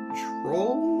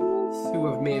trolls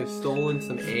who may have stolen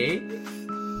some eggs.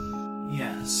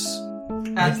 Yes.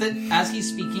 As he's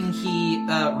speaking, he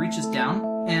reaches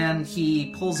down and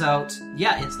he pulls out.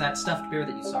 Yeah, it's that stuffed bear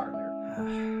that you saw earlier.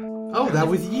 Oh, that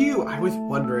was you. I was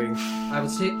wondering. I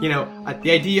would say. You know,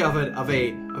 the idea of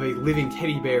a living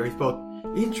teddy bear is both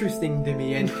interesting to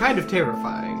me and kind of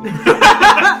terrifying.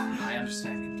 I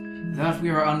understand. That we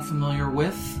are unfamiliar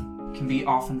with can be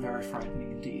often very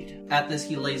frightening indeed. At this,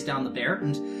 he lays down the bear,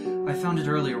 and I found it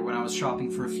earlier when I was shopping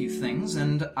for a few things,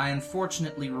 and I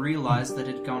unfortunately realized that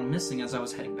it had gone missing as I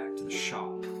was heading back to the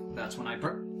shop. That's when I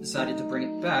decided to bring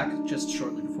it back just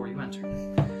shortly before you entered.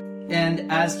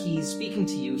 And as he's speaking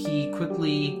to you, he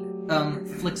quickly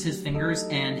flicks his fingers,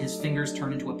 and his fingers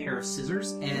turn into a pair of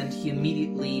scissors, and he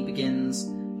immediately begins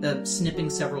snipping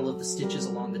several of the stitches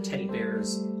along the teddy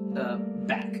bear's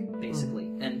back,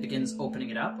 basically, and begins opening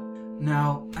it up.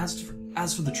 Now, as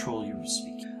for the troll you were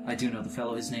speaking, I do know the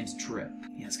fellow. His name's Drip.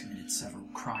 He has committed several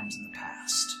crimes in the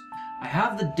past. I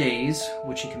have the days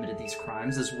which he committed these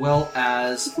crimes, as well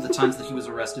as the times that he was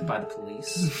arrested by the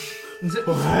police.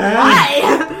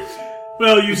 Why?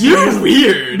 Well, You're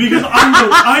weird. Because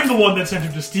I'm the one that sent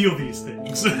him to steal these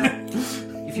things.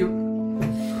 If you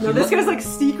No, this guy's like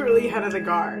secretly head of the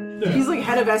guard. He's like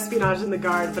head of espionage in the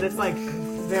guard, but it's like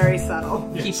very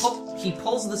subtle. Yes. He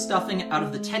pulls the stuffing out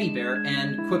of the teddy bear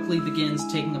and quickly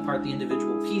begins taking apart the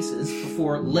individual pieces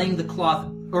before laying the cloth,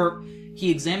 or he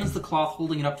examines the cloth,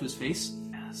 holding it up to his face.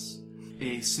 Yes,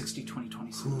 a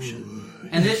 60-20-20 solution.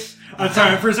 And it... I'm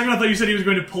sorry, for a second I thought you said he was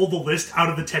going to pull the list out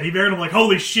of the teddy bear, and I'm like,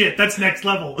 holy shit, that's next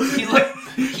level.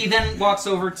 He then walks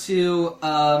over to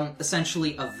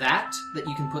essentially a vat that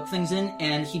you can put things in,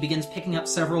 and he begins picking up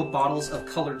several bottles of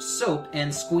colored soap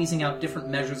and squeezing out different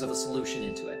measures of a solution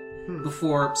into it,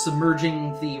 before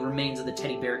submerging the remains of the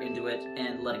teddy bear into it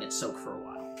and letting it soak for a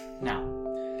while. Now,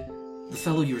 the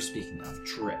fellow you were speaking of,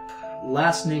 Drip,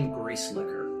 last name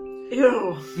Greaselicker.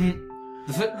 Ew.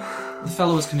 The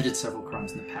fellow has committed several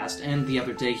crimes in the past, and the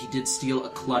other day he did steal a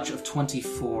clutch of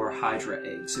 24 Hydra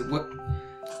eggs.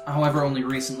 However, only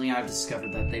recently I've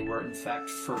discovered that they were in fact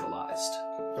fertilized.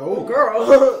 Oh,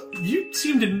 Girl. You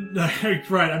seem to...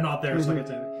 Right, I'm not there, so I can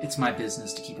say It's my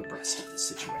business to keep abreast of this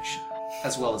situation,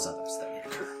 as well as others that may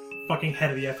occur. fucking head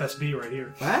of the FSB right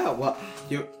here. wow. Well,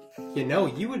 you know,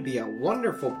 you would be a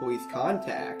wonderful police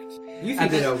contact. You seem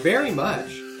to know very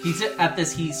much. At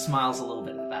this, he smiles a little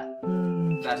bit at that.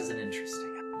 That is an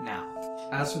interesting. Now,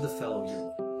 as for the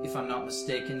fellow, if I'm not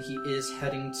mistaken, he is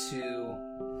heading to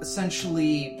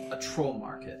essentially a troll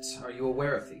market. Are you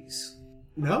aware of these?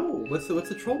 No, what's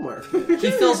a troll market?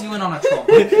 He fills you in on a troll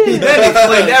market. He then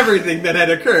explained everything that had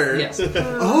occurred. Yes.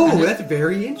 Oh, that's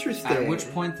very interesting. At which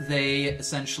point they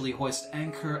essentially hoist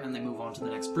anchor and they move on to the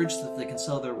next bridge so that they can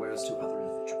sell their wares to other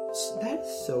individuals.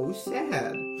 That's so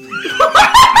sad.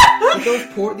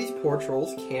 These poor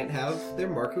trolls can't have their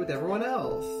market with everyone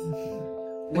else.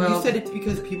 And Well- you said it's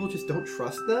because people just don't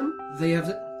trust them? They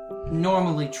have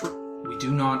normally we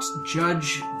do not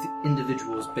judge the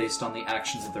individuals based on the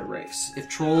actions of their race. If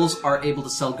trolls are able to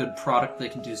sell good product, they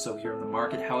can do so here in the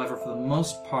market. However, for the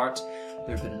most part,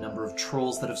 there have been a number of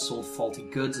trolls that have sold faulty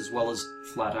goods as well as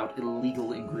flat-out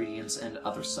illegal ingredients and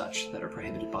other such that are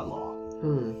prohibited by law.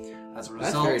 As a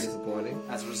That's very result,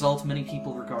 disappointing. many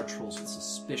people regard trolls with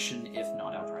suspicion, if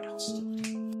not outright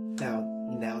hostility.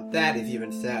 Now that is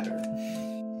even sadder.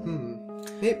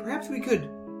 Hey, perhaps we could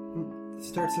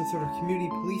start some sort of community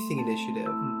policing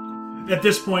initiative. At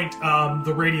this point,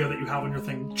 the radio that you have on your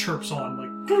thing chirps on, like,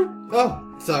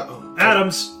 Oh, sorry. Oh,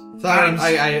 Adams! sorry, Adams,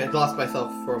 I lost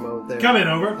myself for a moment there. come in,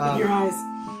 over. Your eyes.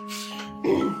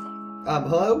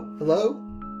 Hello?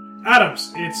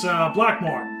 Adams, it's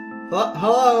Blackmore.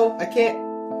 Hello? I can't...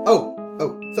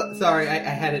 sorry, I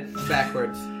had it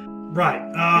backwards.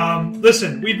 Right.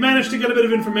 Listen, we've managed to get a bit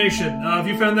of information. Have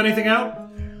you found anything out?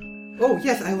 Oh,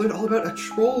 yes, I learned all about a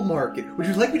troll market. Would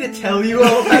you like me to tell you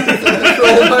all about this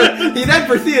troll market? He then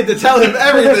proceeded to tell him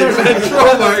everything about a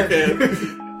troll market.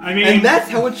 I mean, And that's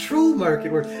how a troll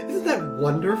market works. Isn't that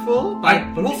wonderful?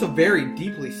 I- But also very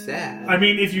deeply sad. I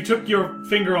mean, if you took your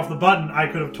finger off the button, I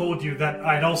could have told you that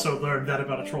I'd also learned that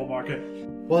about a troll market.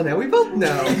 Well, now we both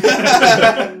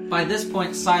know. By this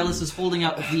point, Silas is holding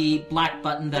up the black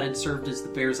button that had served as the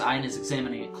bear's eye and is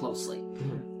examining it closely.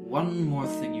 One more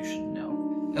thing you should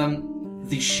know.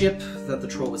 The ship that the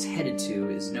troll was headed to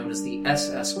is known as the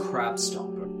SS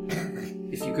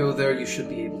Crabstomper. If you go there, you should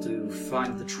be able to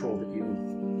find the troll that you,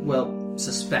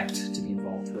 suspect to be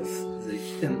involved with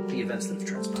the events that have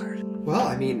transpired. Well,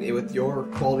 I mean, with your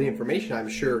quality information, I'm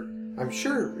sure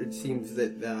it seems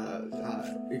that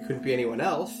it couldn't be anyone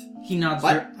else. He nods.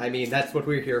 But, I mean, that's what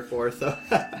we're here for, so...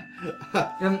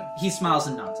 He smiles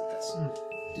and nods at this.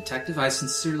 Detective, I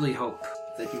sincerely hope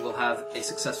that you will have a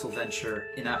successful venture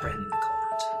in apprehending the culprit.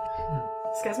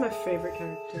 This guy's my favorite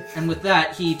character. And with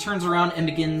that, he turns around and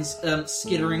begins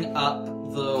skittering up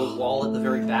the wall at the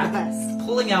very back, Best.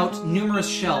 pulling out numerous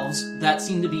shelves that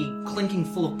seem to be clinking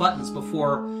full of buttons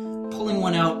before pulling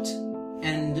one out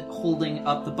and holding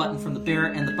up the button from the bear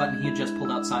and the button he had just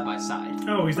pulled out side by side.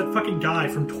 Oh, he's that fucking guy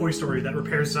from Toy Story that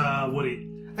repairs Woody.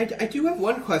 I do have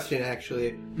one question,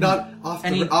 actually. Not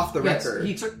off the record.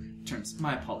 He turns.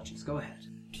 My apologies. Go ahead.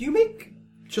 Do you make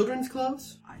children's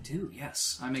clothes? I do.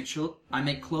 Yes, I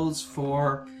make clothes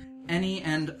for any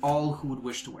and all who would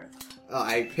wish to wear them.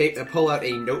 I pull out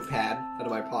a notepad out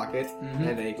of my pocket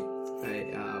and a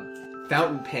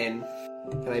fountain pen,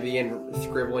 and I begin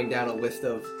scribbling down a list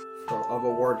of a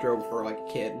wardrobe for like a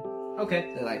kid.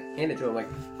 Okay. And I hand it to him like,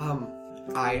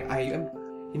 I am,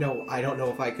 I don't know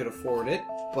if I could afford it,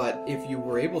 but if you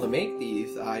were able to make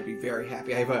these, I'd be very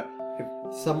happy. I've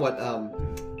somewhat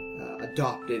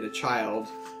adopted a child.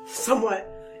 Somewhat.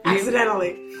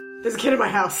 Accidentally. There's a kid in my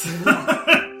house.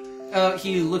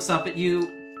 He looks up at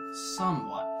you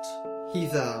somewhat.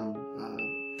 He's,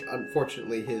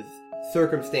 unfortunately, his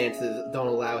circumstances don't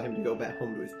allow him to go back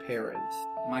home to his parents.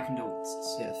 My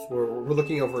condolences. Yes, we're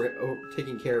looking over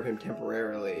taking care of him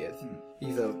temporarily. As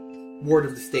he's a ward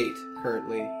of the state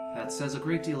currently. That says a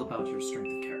great deal about your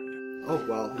strength of character. Oh,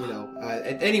 well,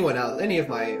 anyone else, any of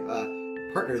my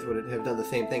partners would have done the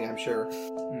same thing, I'm sure.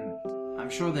 I'm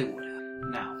sure they would.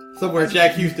 Now. Somewhere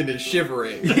Jack Houston is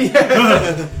shivering.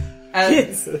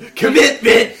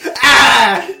 Commitment!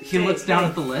 Ah! He looks down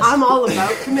at the list. I'm all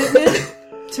about commitment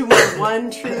to my one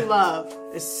true love.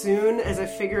 As soon as I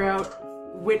figure out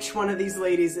which one of these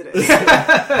ladies it is.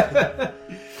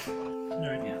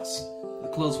 Yes. The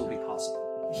clothes will be possible.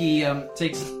 He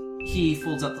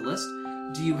folds up the list.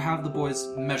 Do you have the boy's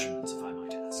measurements, if I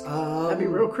might ask? That'd be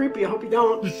real creepy. I hope you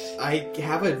don't. I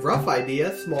have a rough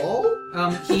idea. Small?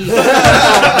 He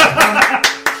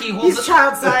holds He's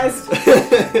child-sized.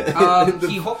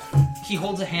 He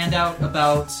holds a hand out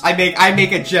about... I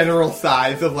make a general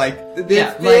size of like this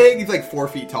Yeah, big. He's like 4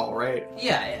 feet tall, right?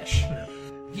 Yeah, ish.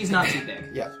 He's not too big.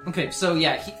 Yeah. Okay, so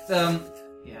yeah,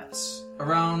 yes.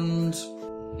 Around...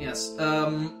 Yes,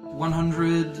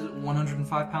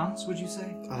 105 pounds, would you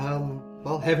say?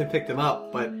 Well, haven't picked him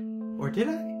up, but... Or did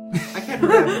I? I can't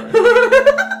remember.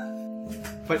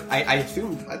 But I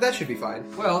assume that should be fine.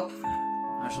 Well,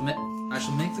 I shall make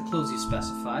the clothes you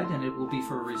specified, and it will be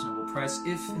for a reasonable price.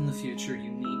 If in the future you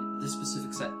need this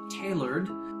specific set tailored,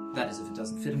 that is, if it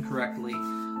doesn't fit him correctly,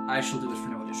 I shall do it for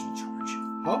no additional charge.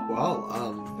 Oh, well,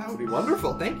 that would be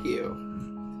wonderful. Thank you.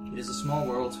 It is a small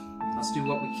world. We must do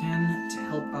what we can to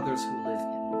help others who live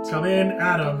in it. Come in,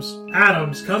 Adams.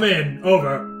 Adams, come in.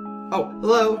 Over. Oh,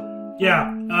 hello.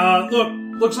 Yeah,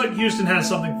 looks like Houston has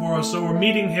something for us, so we're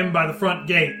meeting him by the front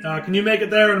gate. Can you make it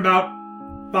there in about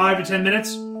 5 to 10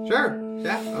 minutes? Sure.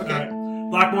 Yeah, okay. Alright.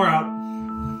 Blackmore out.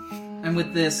 And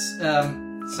with this,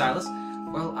 Silas,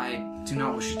 well, I do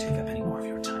not wish to take up any more of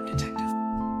your time, Detective.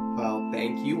 Well,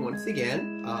 thank you once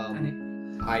again.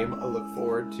 I look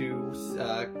forward to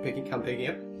picking up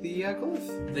the clothes.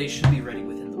 They should be ready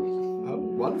within the week. Oh,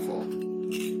 wonderful. I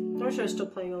wish I was still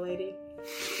playing a lady.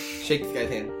 Shake this guy's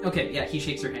hand. Okay, yeah, he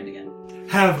shakes her hand again.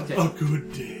 Have Okay. a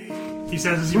good day, he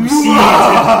says as he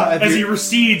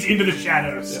recedes into the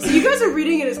shadows. So you guys are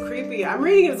reading it as creepy. I'm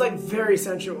reading it as, like, very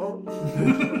sensual.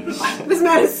 This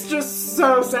man is just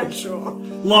so sensual.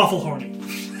 Lawful horny.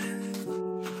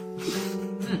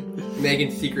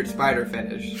 Megan's secret spider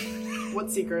fetish.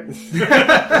 What secret?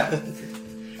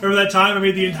 Remember that time I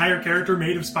made the entire character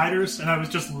made of spiders, and I was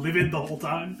just livid the whole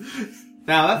time?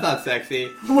 No, that's not sexy.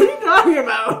 What are you talking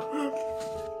about?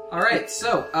 Alright,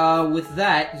 so, with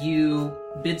that, you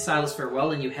bid Silas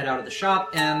farewell and you head out of the shop,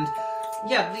 and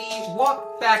yeah, the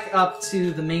walk back up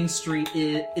to the main street,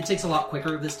 it takes a lot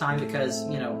quicker this time because,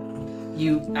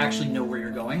 you actually know where you're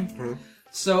going.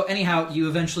 So anyhow, you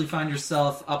eventually find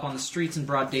yourself up on the streets in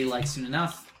broad daylight soon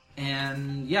enough.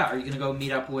 And yeah, are you going to go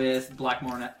meet up with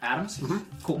Blackmore and Adams? Mm-hmm.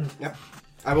 Cool. Yep.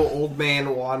 I will old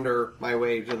man wander my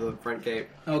way to the front gate.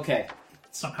 Okay.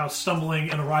 Somehow stumbling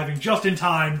and arriving just in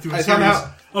time through a I series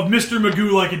somehow- of Mr.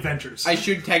 Magoo-like adventures. I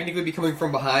should technically be coming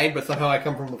from behind, but somehow I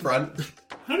come from the front.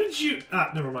 How did you...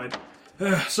 never mind.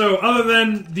 So, other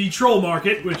than the troll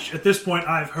market, which at this point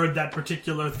I've heard that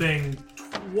particular thing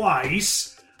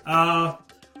twice, what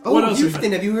Oh, else is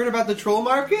Houston, have you heard about the troll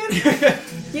market?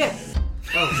 Yes.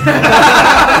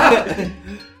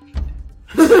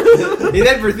 He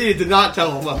then proceeded to not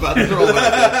tell him about the troll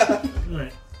market.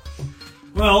 Right.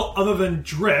 Well, other than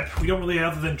Drip, we don't really,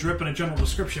 other than Drip and a general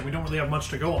description, we don't really have much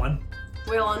to go on.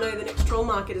 Well, I know the next troll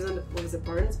market is under, what is it,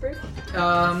 Barnesbridge?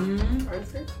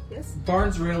 Barnesbridge? Yes?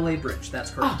 Barnes Railway Bridge,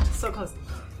 that's correct. Ah, so close.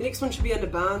 The next one should be under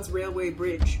Barnes Railway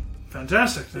Bridge.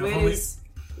 Fantastic. Now, if only-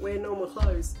 Wear normal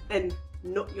clothes and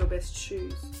not your best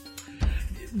shoes.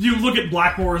 you look at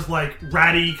Blackmore's like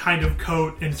ratty kind of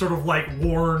coat and sort of like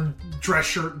worn dress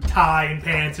shirt and tie and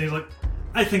pants, and he's like,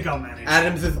 I think I'll manage.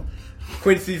 Adams is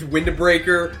Quincy's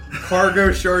windbreaker,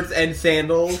 cargo shorts, and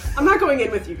sandals. I'm not going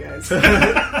in with you guys.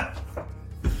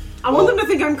 I want them to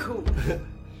think I'm cool.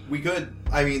 We could,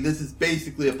 I mean, this is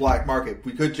basically a black market.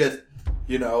 We could just,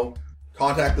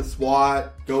 contact the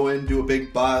SWAT, go in, do a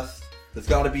big bust. There's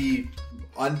got to be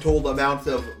untold amounts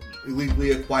of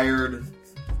illegally acquired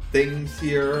things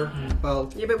here.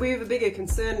 Well, Yeah, but we have a bigger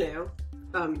concern now.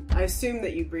 I assume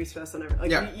that you briefed us on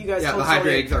everything. Like, you guys yeah, the told Hydra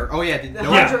Sully- eggs are. Oh yeah, The no,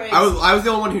 Hydra eggs. I was the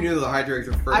only one who knew the Hydra eggs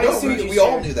were first. I No, assumed we you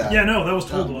all shared. knew that. Yeah, no, that was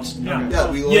told to us. Yeah. Yeah,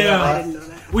 we learned Yeah. I that. didn't know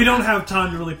that. We don't have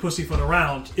time to really pussyfoot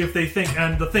around if they think,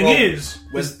 and the thing Well, is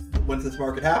when's this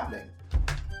market happening?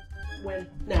 When?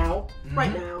 Now.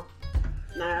 Right now.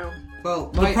 Now. Well,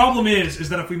 the my, problem is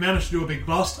that if we manage to do a big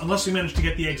bust, unless we manage to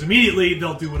get the eggs immediately,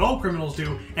 they'll do what all criminals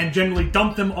do and generally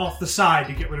dump them off the side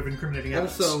to get rid of incriminating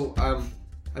evidence. also,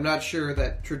 I'm not sure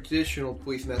that traditional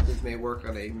police methods may work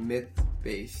on a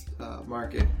myth-based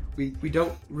market. We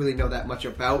don't really know that much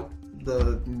about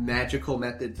the magical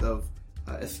methods of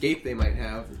escape they might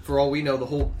have. For all we know, the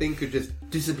whole thing could just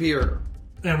disappear.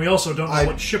 And we also don't know I-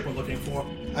 what ship we're looking for.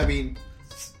 I mean,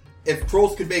 if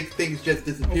trolls could make things just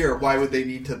disappear, why would they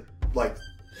need to,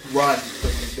 run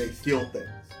when they steal things?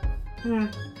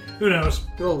 Who knows?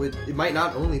 Well, it might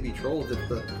not only be trolls if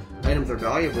the items are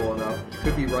valuable enough. It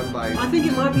could be run by... I think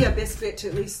it might be our best bet to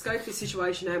at least scope the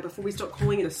situation out before we start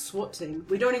calling in a SWAT team.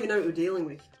 We don't even know what we're dealing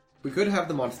with. We could have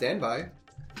them on standby.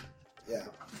 Yeah.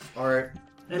 Alright.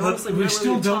 And But honestly, we don't still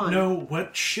really have don't time. know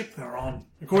what ship they're on.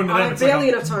 According to I them, have it's like barely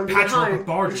a enough time to get patchwork home of and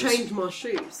barges. change my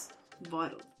shoes.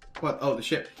 Vital. What? Oh, the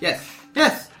ship. Yes.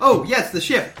 Yes! Oh, yes, the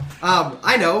ship.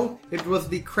 I know. It was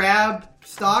the Crab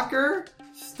Stalker?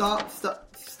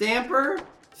 Stamper?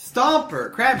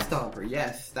 Stomper. Crab Stomper.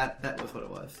 Yes, that was what it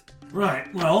was.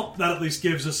 Right, well, that at least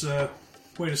gives us a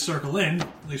way to circle in.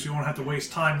 At least we won't have to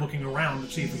waste time looking around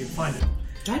to see if we can find it.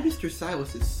 That Mr.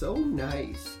 Silas is so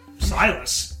nice.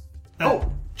 Silas. That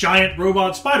Oh. giant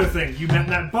robot spider thing you met in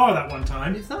that bar that one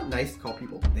time. It's not nice to call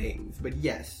people things, but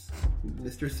yes,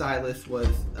 Mr. Silas was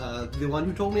the one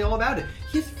who told me all about it.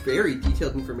 He has very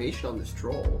detailed information on this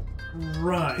troll.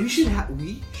 Right. We should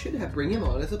have bring him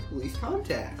on as a police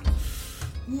contact.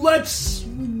 Let's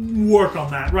work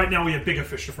on that. Right now we have bigger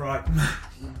fish to fry.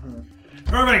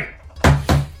 Irving!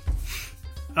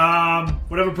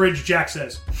 Whatever bridge Jack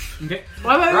says. Okay.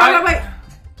 Wait.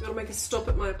 Gotta make a stop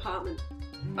at my apartment.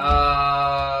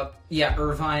 Yeah,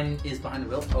 Irvine is behind the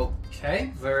wheel.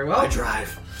 Okay, very well.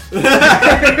 drive.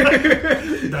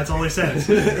 That's all he says.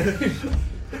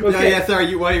 No, yeah,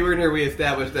 sorry. While you were in here, we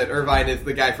established that Irvine is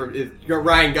the guy from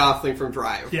Ryan Gosling from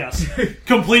Drive. Yes.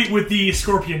 Complete with the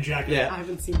scorpion jacket. I Yeah.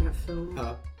 haven't seen that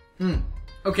film.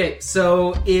 Okay,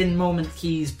 so in moment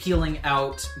he's peeling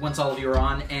out once all of you are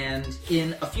on, and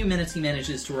in a few minutes he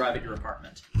manages to arrive at your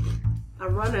apartment. I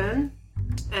run in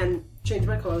and change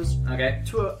my clothes Okay.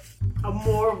 to a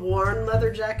more worn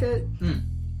leather jacket,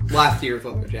 Last year's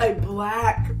leather a jacket.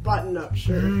 black button-up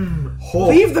shirt. Oh.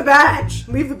 Leave the badge,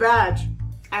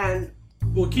 and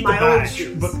We'll keep My the old badge,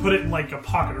 shoes. but put it in like a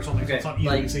pocket or something so Okay, it's not easy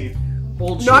like- to see.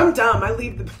 Old no, shit. I'm dumb. I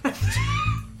leave the badge.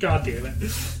 God damn it.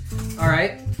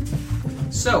 Alright.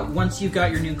 So, once you've got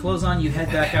your new clothes on, you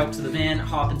head back out to the van,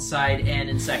 hop inside, and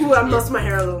in seconds... Ooh, I mussed my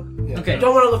hair a little. Okay.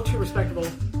 Don't want to look too respectable.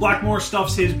 Blackmore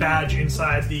stuffs his badge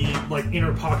inside the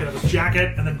inner pocket of his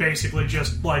jacket, and then basically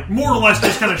just more or less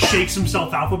just kind of shakes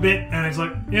himself out a bit, and he's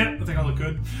like, "Yeah, I think I look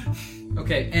good."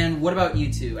 Okay, and what about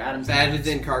you two? Adam's Badge is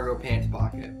in cargo pants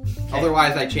pocket.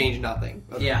 Otherwise, I change nothing.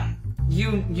 Okay. Yeah.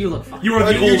 You look fine. You are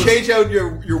the You oldest. change out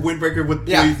your windbreaker with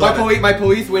Yeah, police on it. my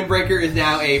police windbreaker is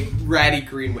now a ratty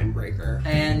green windbreaker.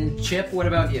 And Chip, what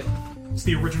about you? It's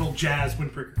the original jazz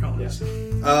windbreaker colors.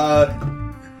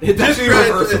 It's actually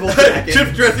a reversible jacket.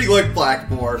 Chip's dressing like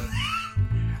Blackmore.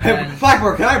 Hey,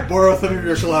 Blackmore, can I borrow some of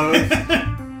your clothes?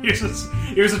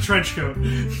 Here's a trench coat.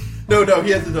 No, he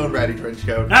has his own ratty trench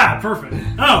coat. Ah, perfect.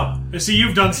 Oh, I see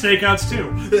you've done stakeouts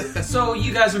too. So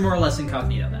you guys are more or less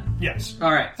incognito then. Yes.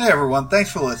 All right. Hey everyone,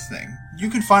 thanks for listening. You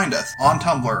can find us on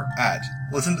Tumblr at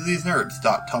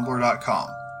listentothesenerds.tumblr.com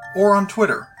or on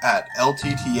Twitter at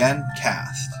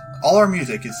LTTNcast. All our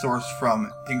music is sourced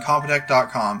from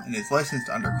incompetech.com and is licensed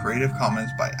under Creative Commons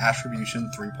by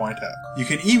Attribution 3.0. You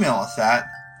can email us at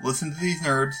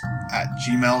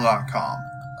listentothesenerds@gmail.com.